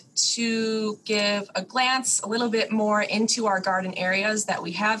just to give a glance a little bit more into our garden areas that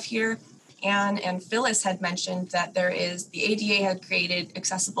we have here, Anne and Phyllis had mentioned that the ADA had created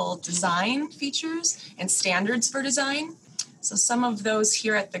accessible design features and standards for design. So some of those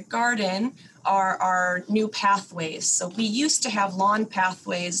here at the garden are our new pathways. So we used to have lawn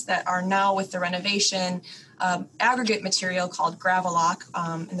pathways that are now, with the renovation, aggregate material called Gravelock,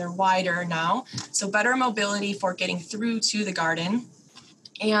 and they're wider now. So better mobility for getting through to the garden.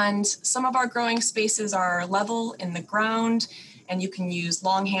 And some of our growing spaces are level in the ground, and you can use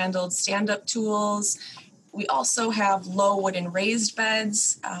long-handled stand-up tools. We also have low wooden raised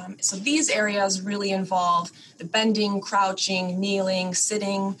beds. So these areas really involve the bending, crouching, kneeling,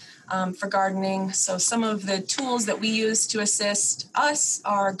 sitting for gardening. So some of the tools that we use to assist us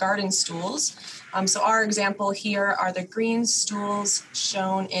are garden stools. So our example here are the green stools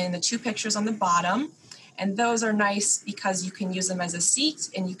shown in the two pictures on the bottom. And those are nice because you can use them as a seat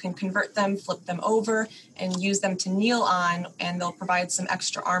and you can convert them, flip them over, and use them to kneel on, and they'll provide some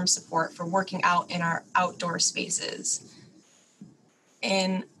extra arm support for working out in our outdoor spaces.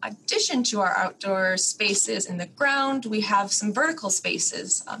 In addition to our outdoor spaces in the ground, we have some vertical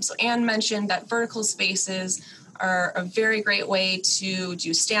spaces. So Anne mentioned that vertical spaces are a very great way to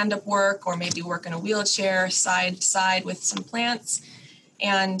do stand-up work or maybe work in a wheelchair side to side with some plants.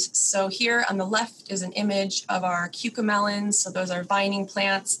 And so here on the left is an image of our cucamelons. So those are vining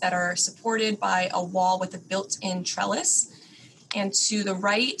plants that are supported by a wall with a built-in trellis. And to the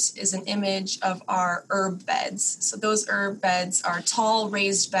right is an image of our herb beds. So those herb beds are tall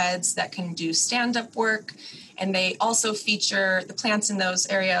raised beds that can do stand-up work. And they also feature, the plants in those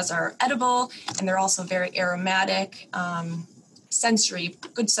areas are edible, and they're also very aromatic,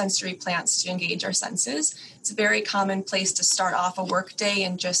 good sensory plants to engage our senses. It's a very common place to start off a work day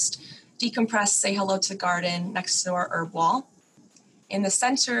and just decompress, say hello to the garden next to our herb wall. In the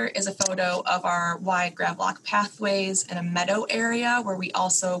center is a photo of our wide Gravelock pathways and a meadow area where we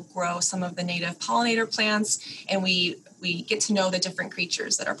also grow some of the native pollinator plants, and we get to know the different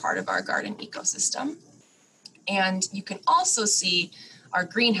creatures that are part of our garden ecosystem. And you can also see our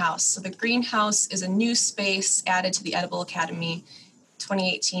greenhouse. So the greenhouse is a new space added to the Edible Academy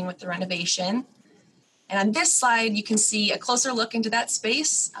 2018 with the renovation. And on this slide, you can see a closer look into that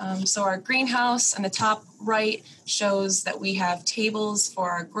space. So our greenhouse on the top right shows that we have tables for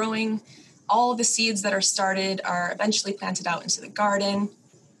our growing. All of the seeds that are started are eventually planted out into the garden.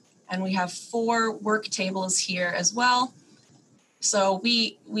 And we have 4 work tables here as well. So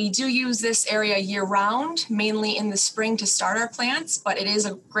we do use this area year round, mainly in the spring to start our plants, but it is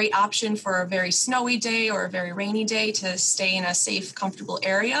a great option for a very snowy day or a very rainy day to stay in a safe, comfortable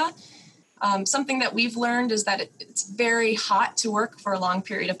area. Something that we've learned is that it's very hot to work for a long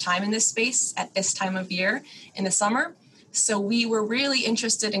period of time in this space at this time of year in the summer. So we were really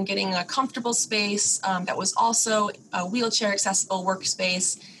interested in getting a comfortable space that was also a wheelchair accessible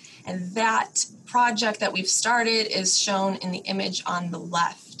workspace. And that project that we've started is shown in the image on the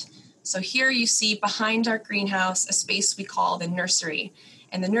left. So here you see behind our greenhouse a space we call the nursery.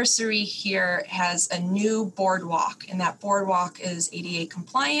 And the nursery here has a new boardwalk, and that boardwalk is ADA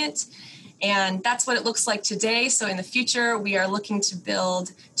compliant. And that's what it looks like today. So in the future, we are looking to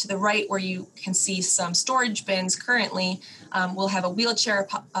build to the right where you can see some storage bins currently. We'll have a wheelchair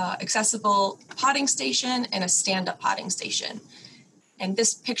accessible potting station and a stand-up potting station. And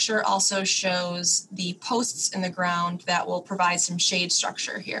this picture also shows the posts in the ground that will provide some shade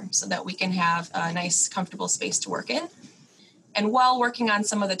structure here so that we can have a nice, comfortable space to work in. And while working on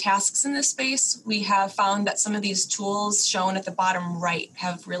some of the tasks in this space, we have found that some of these tools shown at the bottom right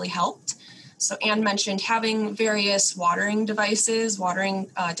have really helped. So Anne mentioned having various watering devices,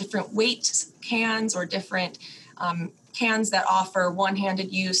 watering different weight cans or different cans that offer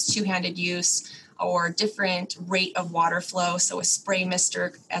one-handed use, two-handed use, or different rate of water flow. So a spray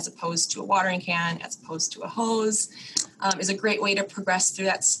mister as opposed to a watering can, as opposed to a hose, is a great way to progress through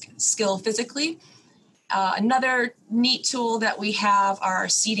that skill physically. Another neat tool that we have are our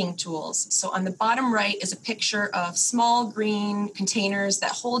seeding tools. So on the bottom right is a picture of small green containers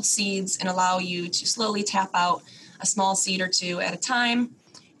that hold seeds and allow you to slowly tap out a small seed or 2 at a time,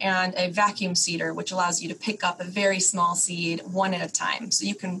 and a vacuum seeder, which allows you to pick up a very small seed 1 at a time. So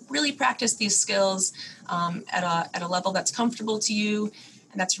you can really practice these skills at a level that's comfortable to you,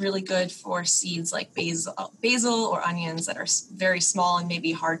 and that's really good for seeds like basil or onions that are very small and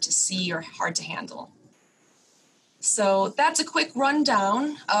maybe hard to see or hard to handle. So that's a quick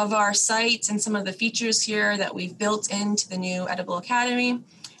rundown of our site and some of the features here that we've built into the new Edible Academy.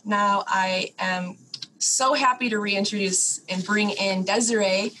 Now I am so happy to reintroduce and bring in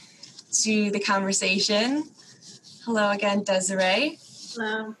Desiree to the conversation. Hello again, Desiree.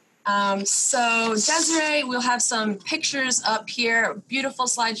 Hello. So Desiree, we'll have some pictures up here, a beautiful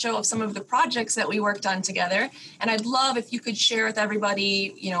slideshow of some of the projects that we worked on together. And I'd love if you could share with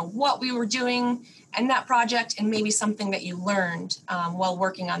everybody, what we were doing in that project and maybe something that you learned while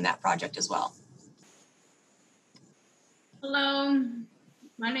working on that project as well. Hello,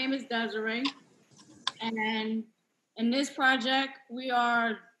 my name is Desiree. And in this project, we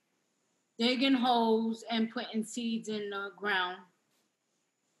are digging holes and putting seeds in the ground.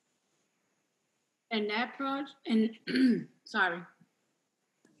 And that project, sorry.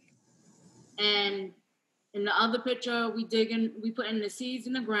 And in the other picture, we putting the seeds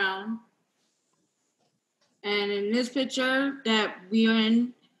in the ground. And in this picture that we are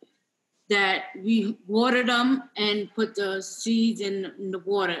in, that we watered them and put the seeds in the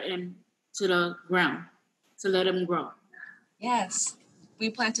water into the ground to let them grow. Yes, we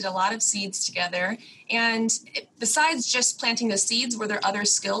planted a lot of seeds together. And besides just planting the seeds, were there other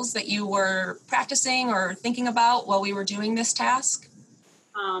skills that you were practicing or thinking about while we were doing this task?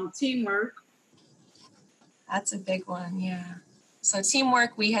 Teamwork. That's a big one, yeah. So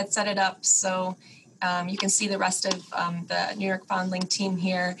teamwork, we had set it up so you can see the rest of the New York Foundling team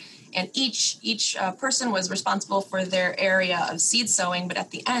here. And each person was responsible for their area of seed sowing, but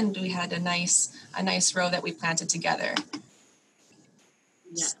at the end we had a nice row that we planted together.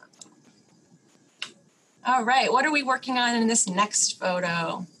 Yeah. All right, what are we working on in this next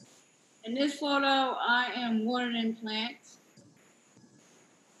photo? In this photo, I am watering plants.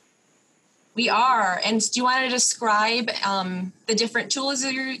 We are, and do you want to describe the different tools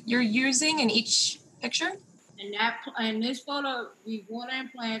that you're using in each picture? In this photo, we watering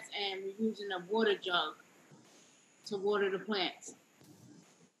plants and we're using a water jug to water the plants.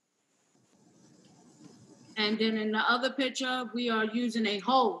 And then in the other picture, we are using a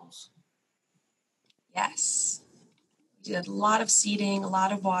hose. Yes. We did a lot of seeding, a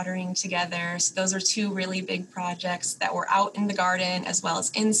lot of watering together. So those are 2 really big projects that were out in the garden as well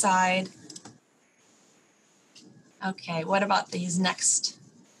as inside. Okay, what about these next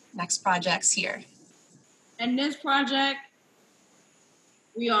projects here? In this project,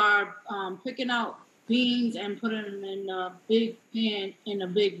 we are picking out beans and putting them in a big pan in a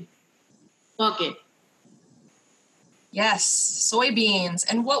big bucket. Yes, soybeans.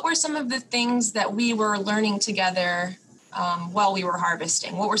 And what were some of the things that we were learning together while we were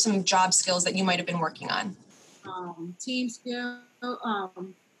harvesting? What were some job skills that you might have been working on? Team skills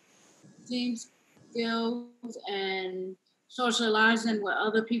and socializing with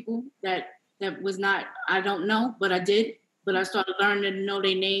other people that was not, I don't know, but I did. But I started learning to know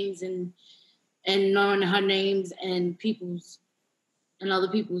their names and knowing her names and other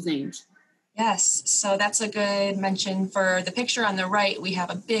people's names. Yes, so that's a good mention. For the picture on the right, we have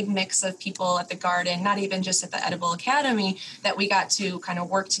a big mix of people at the garden, not even just at the Edible Academy, that we got to kind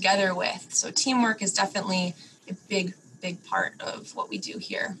of work together with. So teamwork is definitely a big part of what we do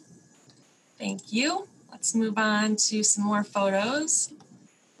here. Thank you. Let's move on to some more photos.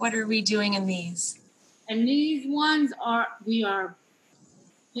 What are we doing in these? And these ones we are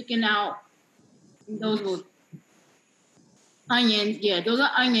picking out those little onions. Yeah, those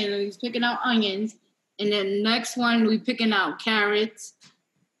are onions. We're picking out onions. And then next one, we picking out carrots.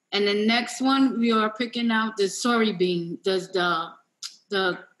 And the next one, we are picking out the soybean,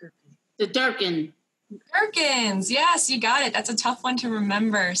 the gherkin. Gherkins, yes, you got it. That's a tough one to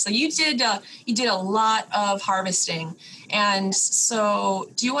remember. So you did a lot of harvesting. And so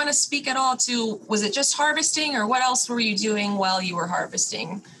do you want to speak at all to, was it just harvesting, or what else were you doing while you were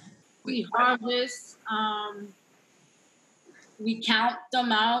harvesting? We harvest, we count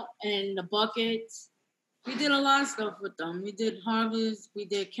them out in the buckets. We did a lot of stuff with them. We did harvest, we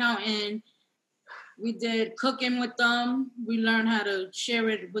did counting, we did cooking with them. We learned how to share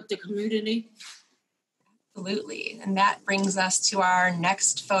it with the community. Absolutely. And that brings us to our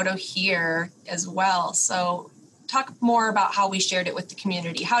next photo here as well. So talk more about how we shared it with the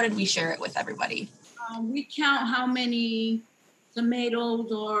community. How did we share it with everybody? We count how many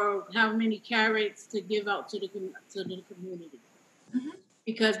tomatoes or how many carrots to give out to the community. Mm-hmm.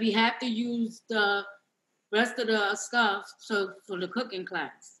 Because we have to use the rest of the stuff for the cooking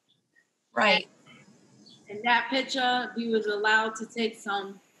class. Right. And in that picture, we was allowed to take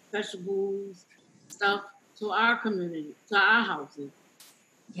some vegetables, stuff to our community, to our houses.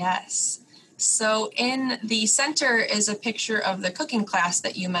 Yes. So in the center is a picture of the cooking class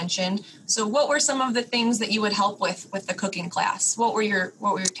that you mentioned. So what were some of the things that you would help with the cooking class? What were your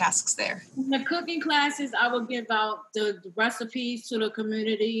tasks there? In the cooking classes, I would give out the recipes to the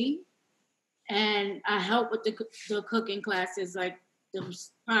community, and I help with the cooking classes, like the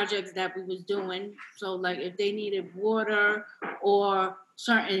projects that we was doing. So like if they needed water or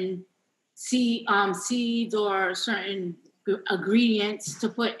certain seeds or certain ingredients to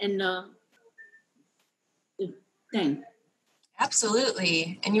put in the thing.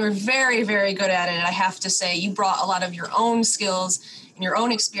 Absolutely. And you were very, very good at it. I have to say, you brought a lot of your own skills and your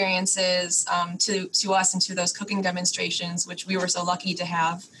own experiences to us and to those cooking demonstrations, which we were so lucky to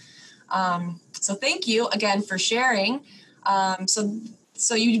have. So thank you again for sharing.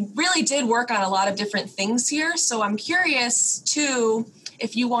 So you really did work on a lot of different things here. So I'm curious too,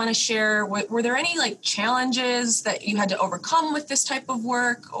 if you want to share, were there any like challenges that you had to overcome with this type of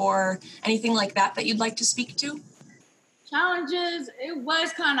work, or anything like that you'd like to speak to? Challenges, it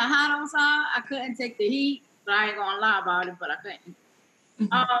was kind of hot outside. I couldn't take the heat, but I ain't gonna lie about it, but I couldn't.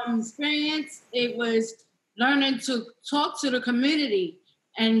 Mm-hmm. Experience, it was learning to talk to the community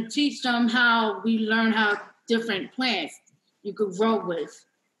and teach them how we learn how different plants you could grow with,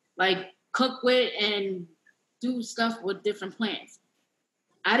 like cook with and do stuff with different plants.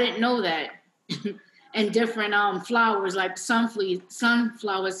 I didn't know that. And different flowers, like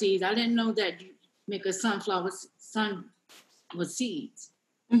sunflower seeds. I didn't know that you make a sunflower with seeds.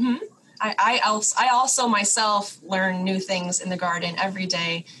 Mm-hmm. I also myself learn new things in the garden every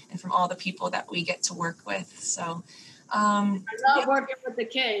day, and from all the people that we get to work with. So I love working with the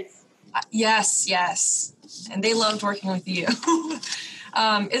kids. Yes, and they loved working with you.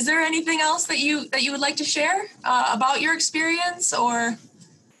 Is there anything else that you would like to share about your experience, or?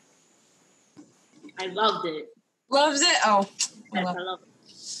 I loved it. Loved it? Oh, yes, I love it.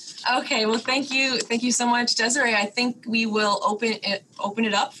 Okay, well, thank you so much, Desiree. I think we will open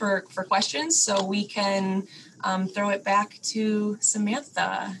it up for questions, so we can throw it back to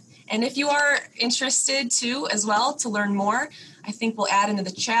Samantha. And if you are interested too, as well, to learn more, I think we'll add into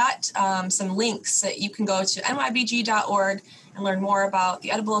the chat some links that you can go to nybg.org and learn more about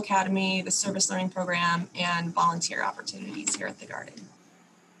the Edible Academy, the Service Learning Program, and volunteer opportunities here at the Garden.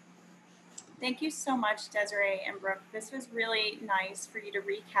 Thank you so much, Desiree and Brooke. This was really nice for you to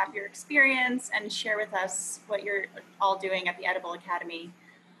recap your experience and share with us what you're all doing at the Edible Academy.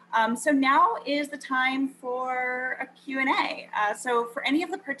 So now is the time for a Q&A. So for any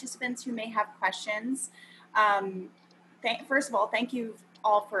of the participants who may have questions, first of all, thank you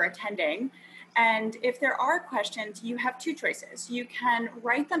all for attending. And if there are questions, you have two choices. You can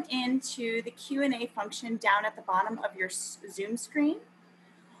write them into the Q&A function down at the bottom of your Zoom screen,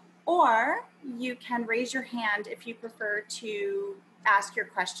 or you can raise your hand if you prefer to ask your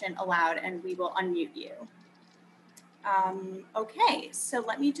question aloud, and we will unmute you. Okay, so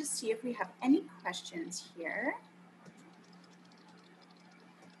let me just see if we have any questions here.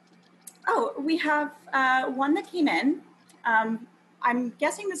 Oh, we have one that came in. I'm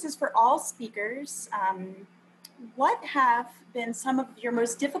guessing this is for all speakers. What have been some of your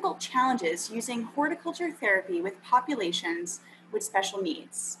most difficult challenges using horticulture therapy with populations with special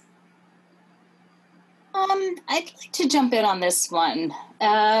needs? I'd like to jump in on this one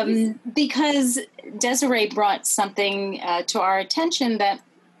because Desiree brought something to our attention that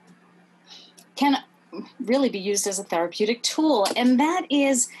can really be used as a therapeutic tool, and that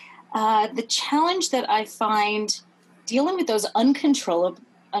is the challenge that I find dealing with those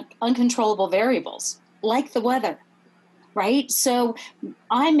uncontrollable variables, like the weather, right? So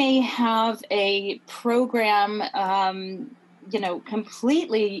I may have a program,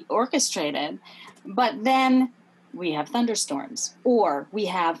 completely orchestrated, but then we have thunderstorms, or we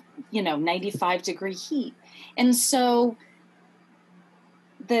have, 95-degree heat. And so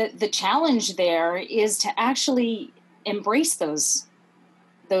the challenge there is to actually embrace those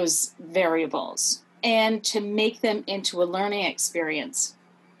variables and to make them into a learning experience.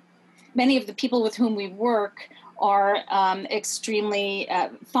 Many of the people with whom we work are extremely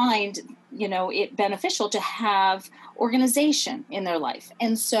find it beneficial to have organization in their life.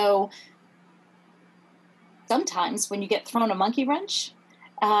 And so sometimes when you get thrown a monkey wrench,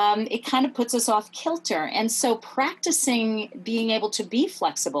 it kind of puts us off kilter. And so practicing being able to be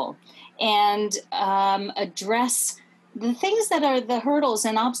flexible and address the things that are the hurdles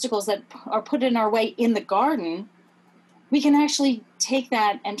and obstacles that are put in our way in the garden, we can actually take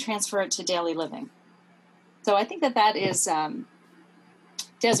that and transfer it to daily living. So I think that is,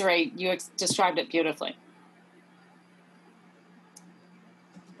 Desiree, you described it beautifully.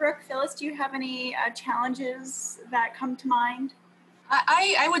 Brooke, Phyllis, do you have any challenges that come to mind?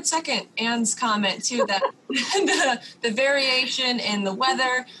 I would second Anne's comment too, that the variation in the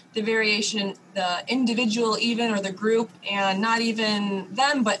weather, the variation, the individual even, or the group, and not even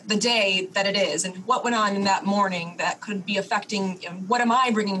them, but the day that it is, and what went on in that morning that could be affecting, what am I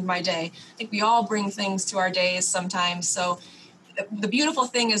bringing to my day? I think we all bring things to our days sometimes. So the beautiful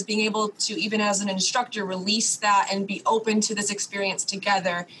thing is being able to, even as an instructor, release that and be open to this experience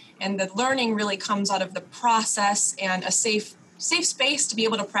together. And the learning really comes out of the process and a safe space to be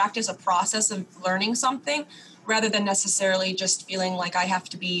able to practice a process of learning something, rather than necessarily just feeling like I have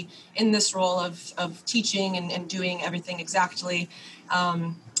to be in this role of teaching and doing everything exactly.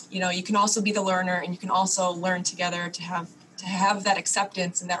 You can also be the learner, and you can also learn together to have that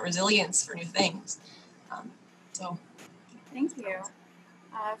acceptance and that resilience for new things. Thank you.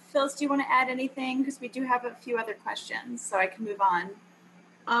 Phyllis, do you want to add anything? Because we do have a few other questions, so I can move on.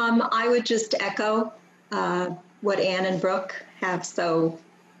 I would just echo what Anne and Brooke have so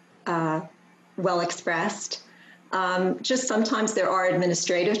well expressed. Just sometimes there are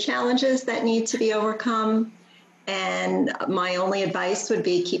administrative challenges that need to be overcome. And my only advice would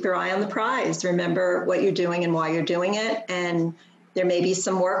be keep your eye on the prize. Remember what you're doing and why you're doing it. And there may be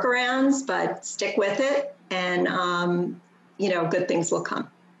some workarounds, but stick with it, and good things will come.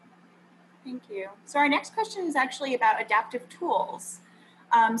 Thank you. So our next question is actually about adaptive tools.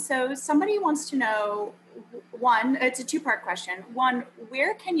 So somebody wants to know, one, it's a two-part question. One,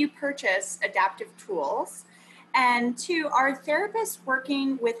 where can you purchase adaptive tools? And two, are therapists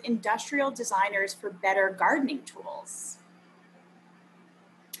working with industrial designers for better gardening tools?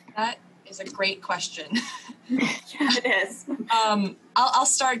 That is a great question. Yeah, it is. I'll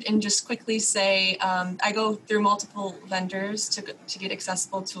start and just quickly say I go through multiple vendors to get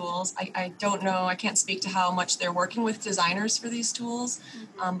accessible tools. I don't know, I can't speak to how much they're working with designers for these tools,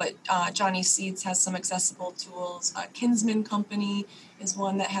 but Johnny Seeds has some accessible tools. Kinsman Company is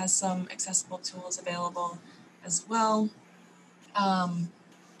one that has some accessible tools available as well.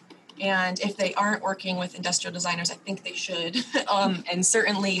 And if they aren't working with industrial designers, I think they should. And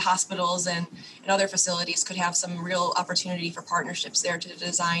certainly hospitals and other facilities could have some real opportunity for partnerships there to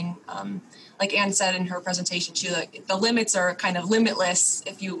design. Like Anne said in her presentation too, like the limits are kind of limitless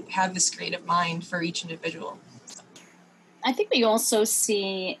if you have this creative mind for each individual. I think we also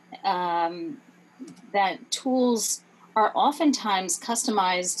see that tools are oftentimes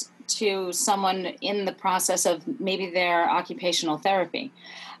customized to someone in the process of maybe their occupational therapy.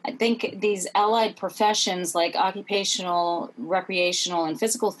 I think these allied professions like occupational, recreational, and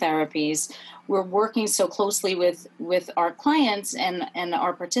physical therapies, we're working so closely with our clients and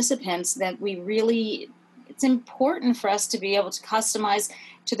our participants that it's important for us to be able to customize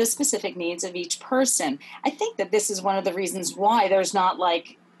to the specific needs of each person. I think that this is one of the reasons why there's not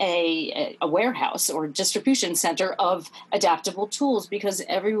like a warehouse or distribution center of adaptable tools, because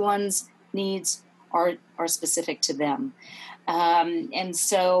everyone's needs are specific to them. And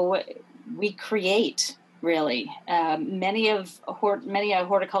so we create, really. Many a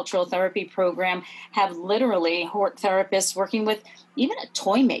horticultural therapy program have literally hort therapists working with even a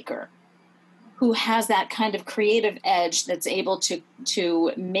toy maker who has that kind of creative edge that's able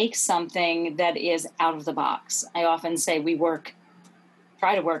to make something that is out of the box. I often say we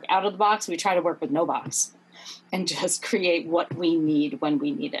try to work out of the box. We try to work with no box and just create what we need when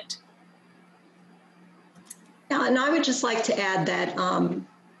we need it. Yeah, and I would just like to add that,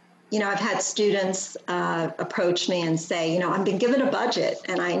 I've had students approach me and say, I've been given a budget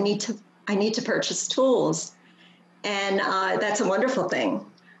and I need to purchase tools. And that's a wonderful thing.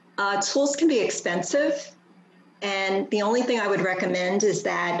 Tools can be expensive. And the only thing I would recommend is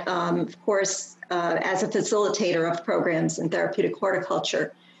that, of course, as a facilitator of programs in therapeutic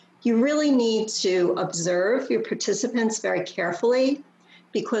horticulture, you really need to observe your participants very carefully,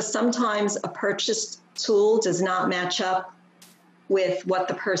 because sometimes a purchased tool does not match up with what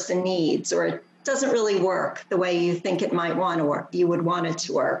the person needs, or it doesn't really work the way you think it might want to work. You would want it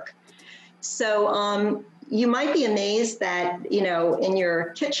to work. So you might be amazed that, in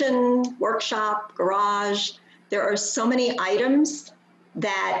your kitchen, workshop, garage, there are so many items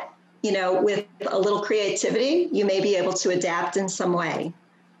that, with a little creativity, you may be able to adapt in some way.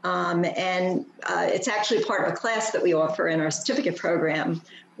 And it's actually part of a class that we offer in our certificate program,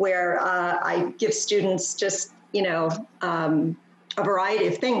 where I give students just, a variety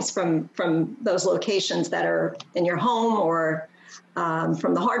of things from those locations that are in your home or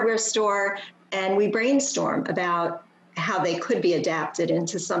from the hardware store. And we brainstorm about how they could be adapted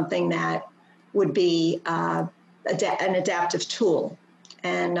into something that would be an adaptive tool.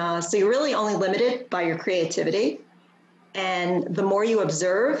 And so you're really only limited by your creativity. And the more you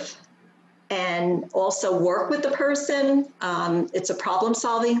observe and also work with the person, it's a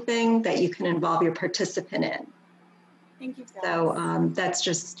problem-solving thing that you can involve your participant in. Thank you, Phyllis. So that's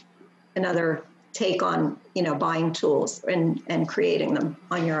just another take on, buying tools and creating them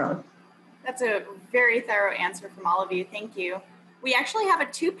on your own. That's a very thorough answer from all of you. Thank you. We actually have a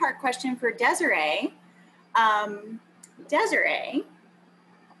two-part question for Desiree. Desiree,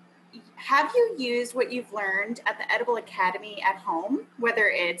 have you used what you've learned at the Edible Academy at home, whether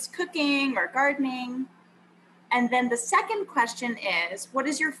it's cooking or gardening? And then the second question is, what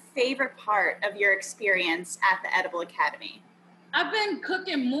is your favorite part of your experience at the Edible Academy? I've been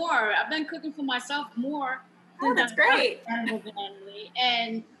cooking more. I've been cooking for myself more. Oh, that's great.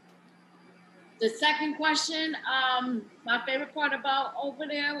 And the second question, my favorite part about over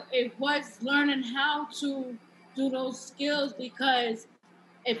there, it was learning how to do those skills, because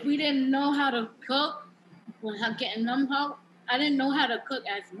if we didn't know how to cook, getting them help, I didn't know how to cook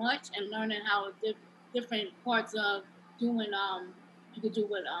as much, and learning how different parts of doing, you could do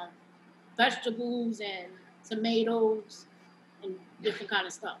with vegetables and tomatoes and different kind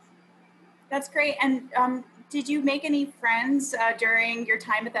of stuff. That's great. And did you make any friends during your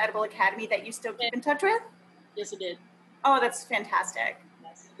time at the Edible Academy that you still keep in touch with? Yes, I did. Oh, that's fantastic.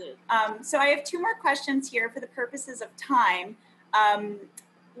 Yes, I did. So I have two more questions here for the purposes of time.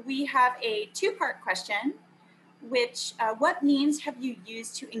 We have a two-part question, which what means have you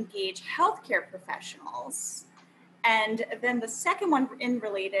used to engage healthcare professionals? And then the second one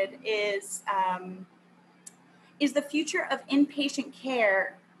related is the future of inpatient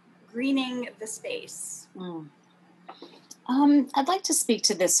care greening the space? I'd like to speak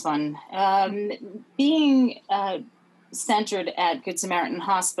to this one. Being centered at Good Samaritan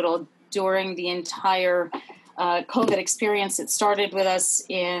Hospital during the entire COVID experience, it started with us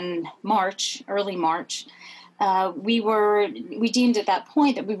in March, early March. We deemed at that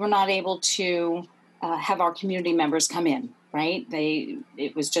point that we were not able to have our community members come in, right?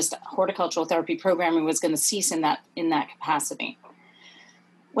 It was just a horticultural therapy programming was going to cease in that capacity.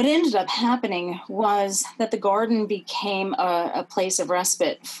 What ended up happening was that the garden became a place of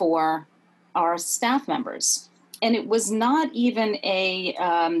respite for our staff members. And it was not even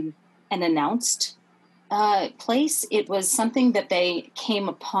an announced place. It was something that they came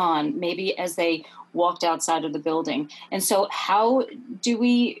upon maybe as they walked outside of the building. And so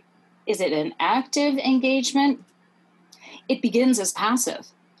is it an active engagement? It begins as passive.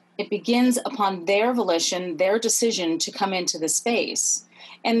 It begins upon their volition, their decision to come into the space.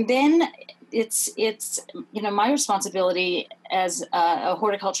 And then it's my responsibility as a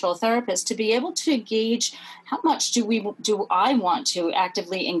horticultural therapist to be able to gauge how much do I want to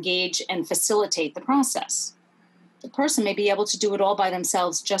actively engage and facilitate the process. The person may be able to do it all by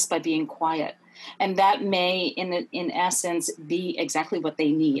themselves just by being quiet. And that may, in essence, be exactly what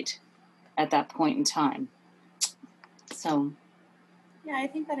they need at that point in time. So. Yeah, I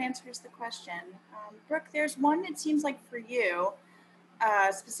think that answers the question. Brooke, there's one, it seems like for you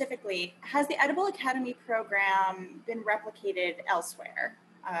specifically, has the Edible Academy program been replicated elsewhere?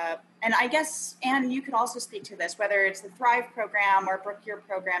 And I guess, Anne, you could also speak to this, whether it's the Thrive program or Brooke, your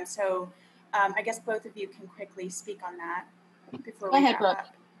program. So I guess both of you can quickly speak on that before we wrap up.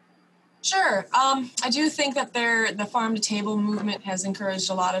 Sure. I do think that the farm to table movement has encouraged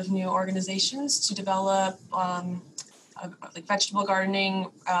a lot of new organizations to develop like vegetable gardening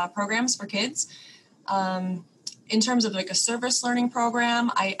programs for kids. In terms of like a service learning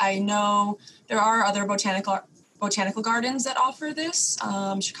program, I know there are other botanical gardens that offer this.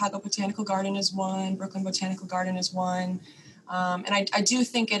 Chicago Botanical Garden is one, Brooklyn Botanical Garden is one. And I do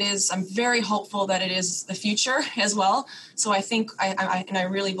think it is, I'm very hopeful that it is the future as well. So I think, I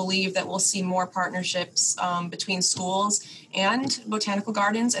really believe that we'll see more partnerships between schools and botanical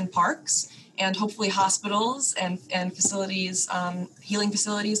gardens and parks, and hopefully hospitals and facilities, healing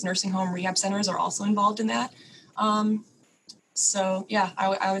facilities, nursing home, rehab centers are also involved in that. So yeah,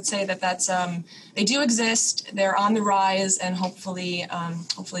 I would say that's, they do exist, they're on the rise, and hopefully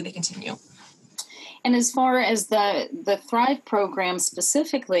they continue. And as far as the Thrive program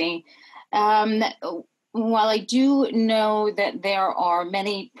specifically, while I do know that there are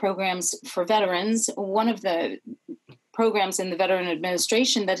many programs for veterans, one of the programs in the Veteran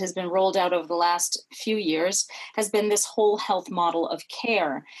Administration that has been rolled out over the last few years has been this whole health model of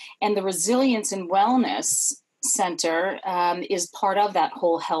care. And the Resilience and Wellness Center is part of that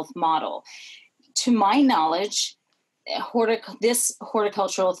whole health model. To my knowledge, this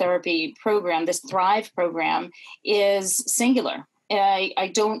horticultural therapy program, this Thrive program, is singular.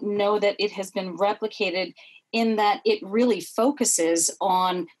 I don't know that it has been replicated in that it really focuses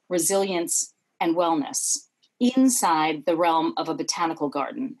on resilience and wellness inside the realm of a botanical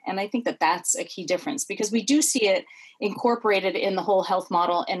garden. And I think that that's a key difference, because we do see it incorporated in the whole health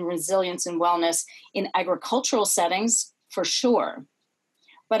model and resilience and wellness in agricultural settings, for sure.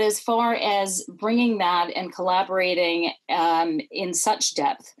 But as far as bringing that and collaborating in such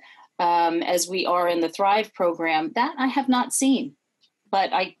depth as we are in the Thrive program, that I have not seen.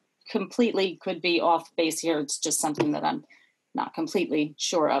 But I completely could be off base here. It's just something that I'm not completely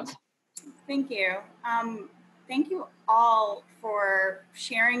sure of. Thank you. Thank you all for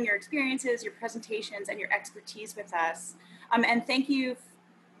sharing your experiences, your presentations, and your expertise with us. And thank you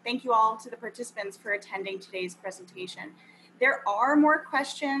all to the participants for attending today's presentation. There are more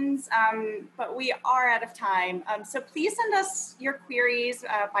questions, but we are out of time. So please send us your queries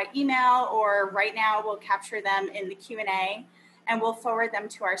by email, or right now we'll capture them in the Q&A and we'll forward them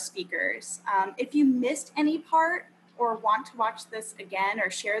to our speakers. If you missed any part or want to watch this again or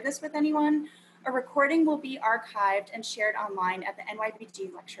share this with anyone, a recording will be archived and shared online at the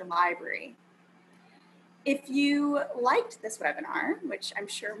NYBG Lecture Library. If you liked this webinar, which I'm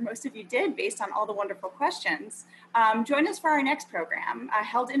sure most of you did based on all the wonderful questions, join us for our next program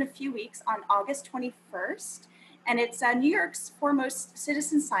held in a few weeks on August 21st. And it's New York's foremost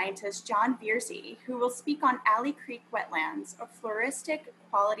citizen scientist, John Viersey, who will speak on Alley Creek Wetlands, a floristic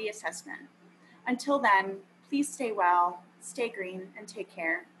quality assessment. Until then, please stay well, stay green, and take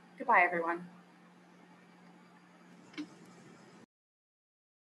care. Goodbye, everyone.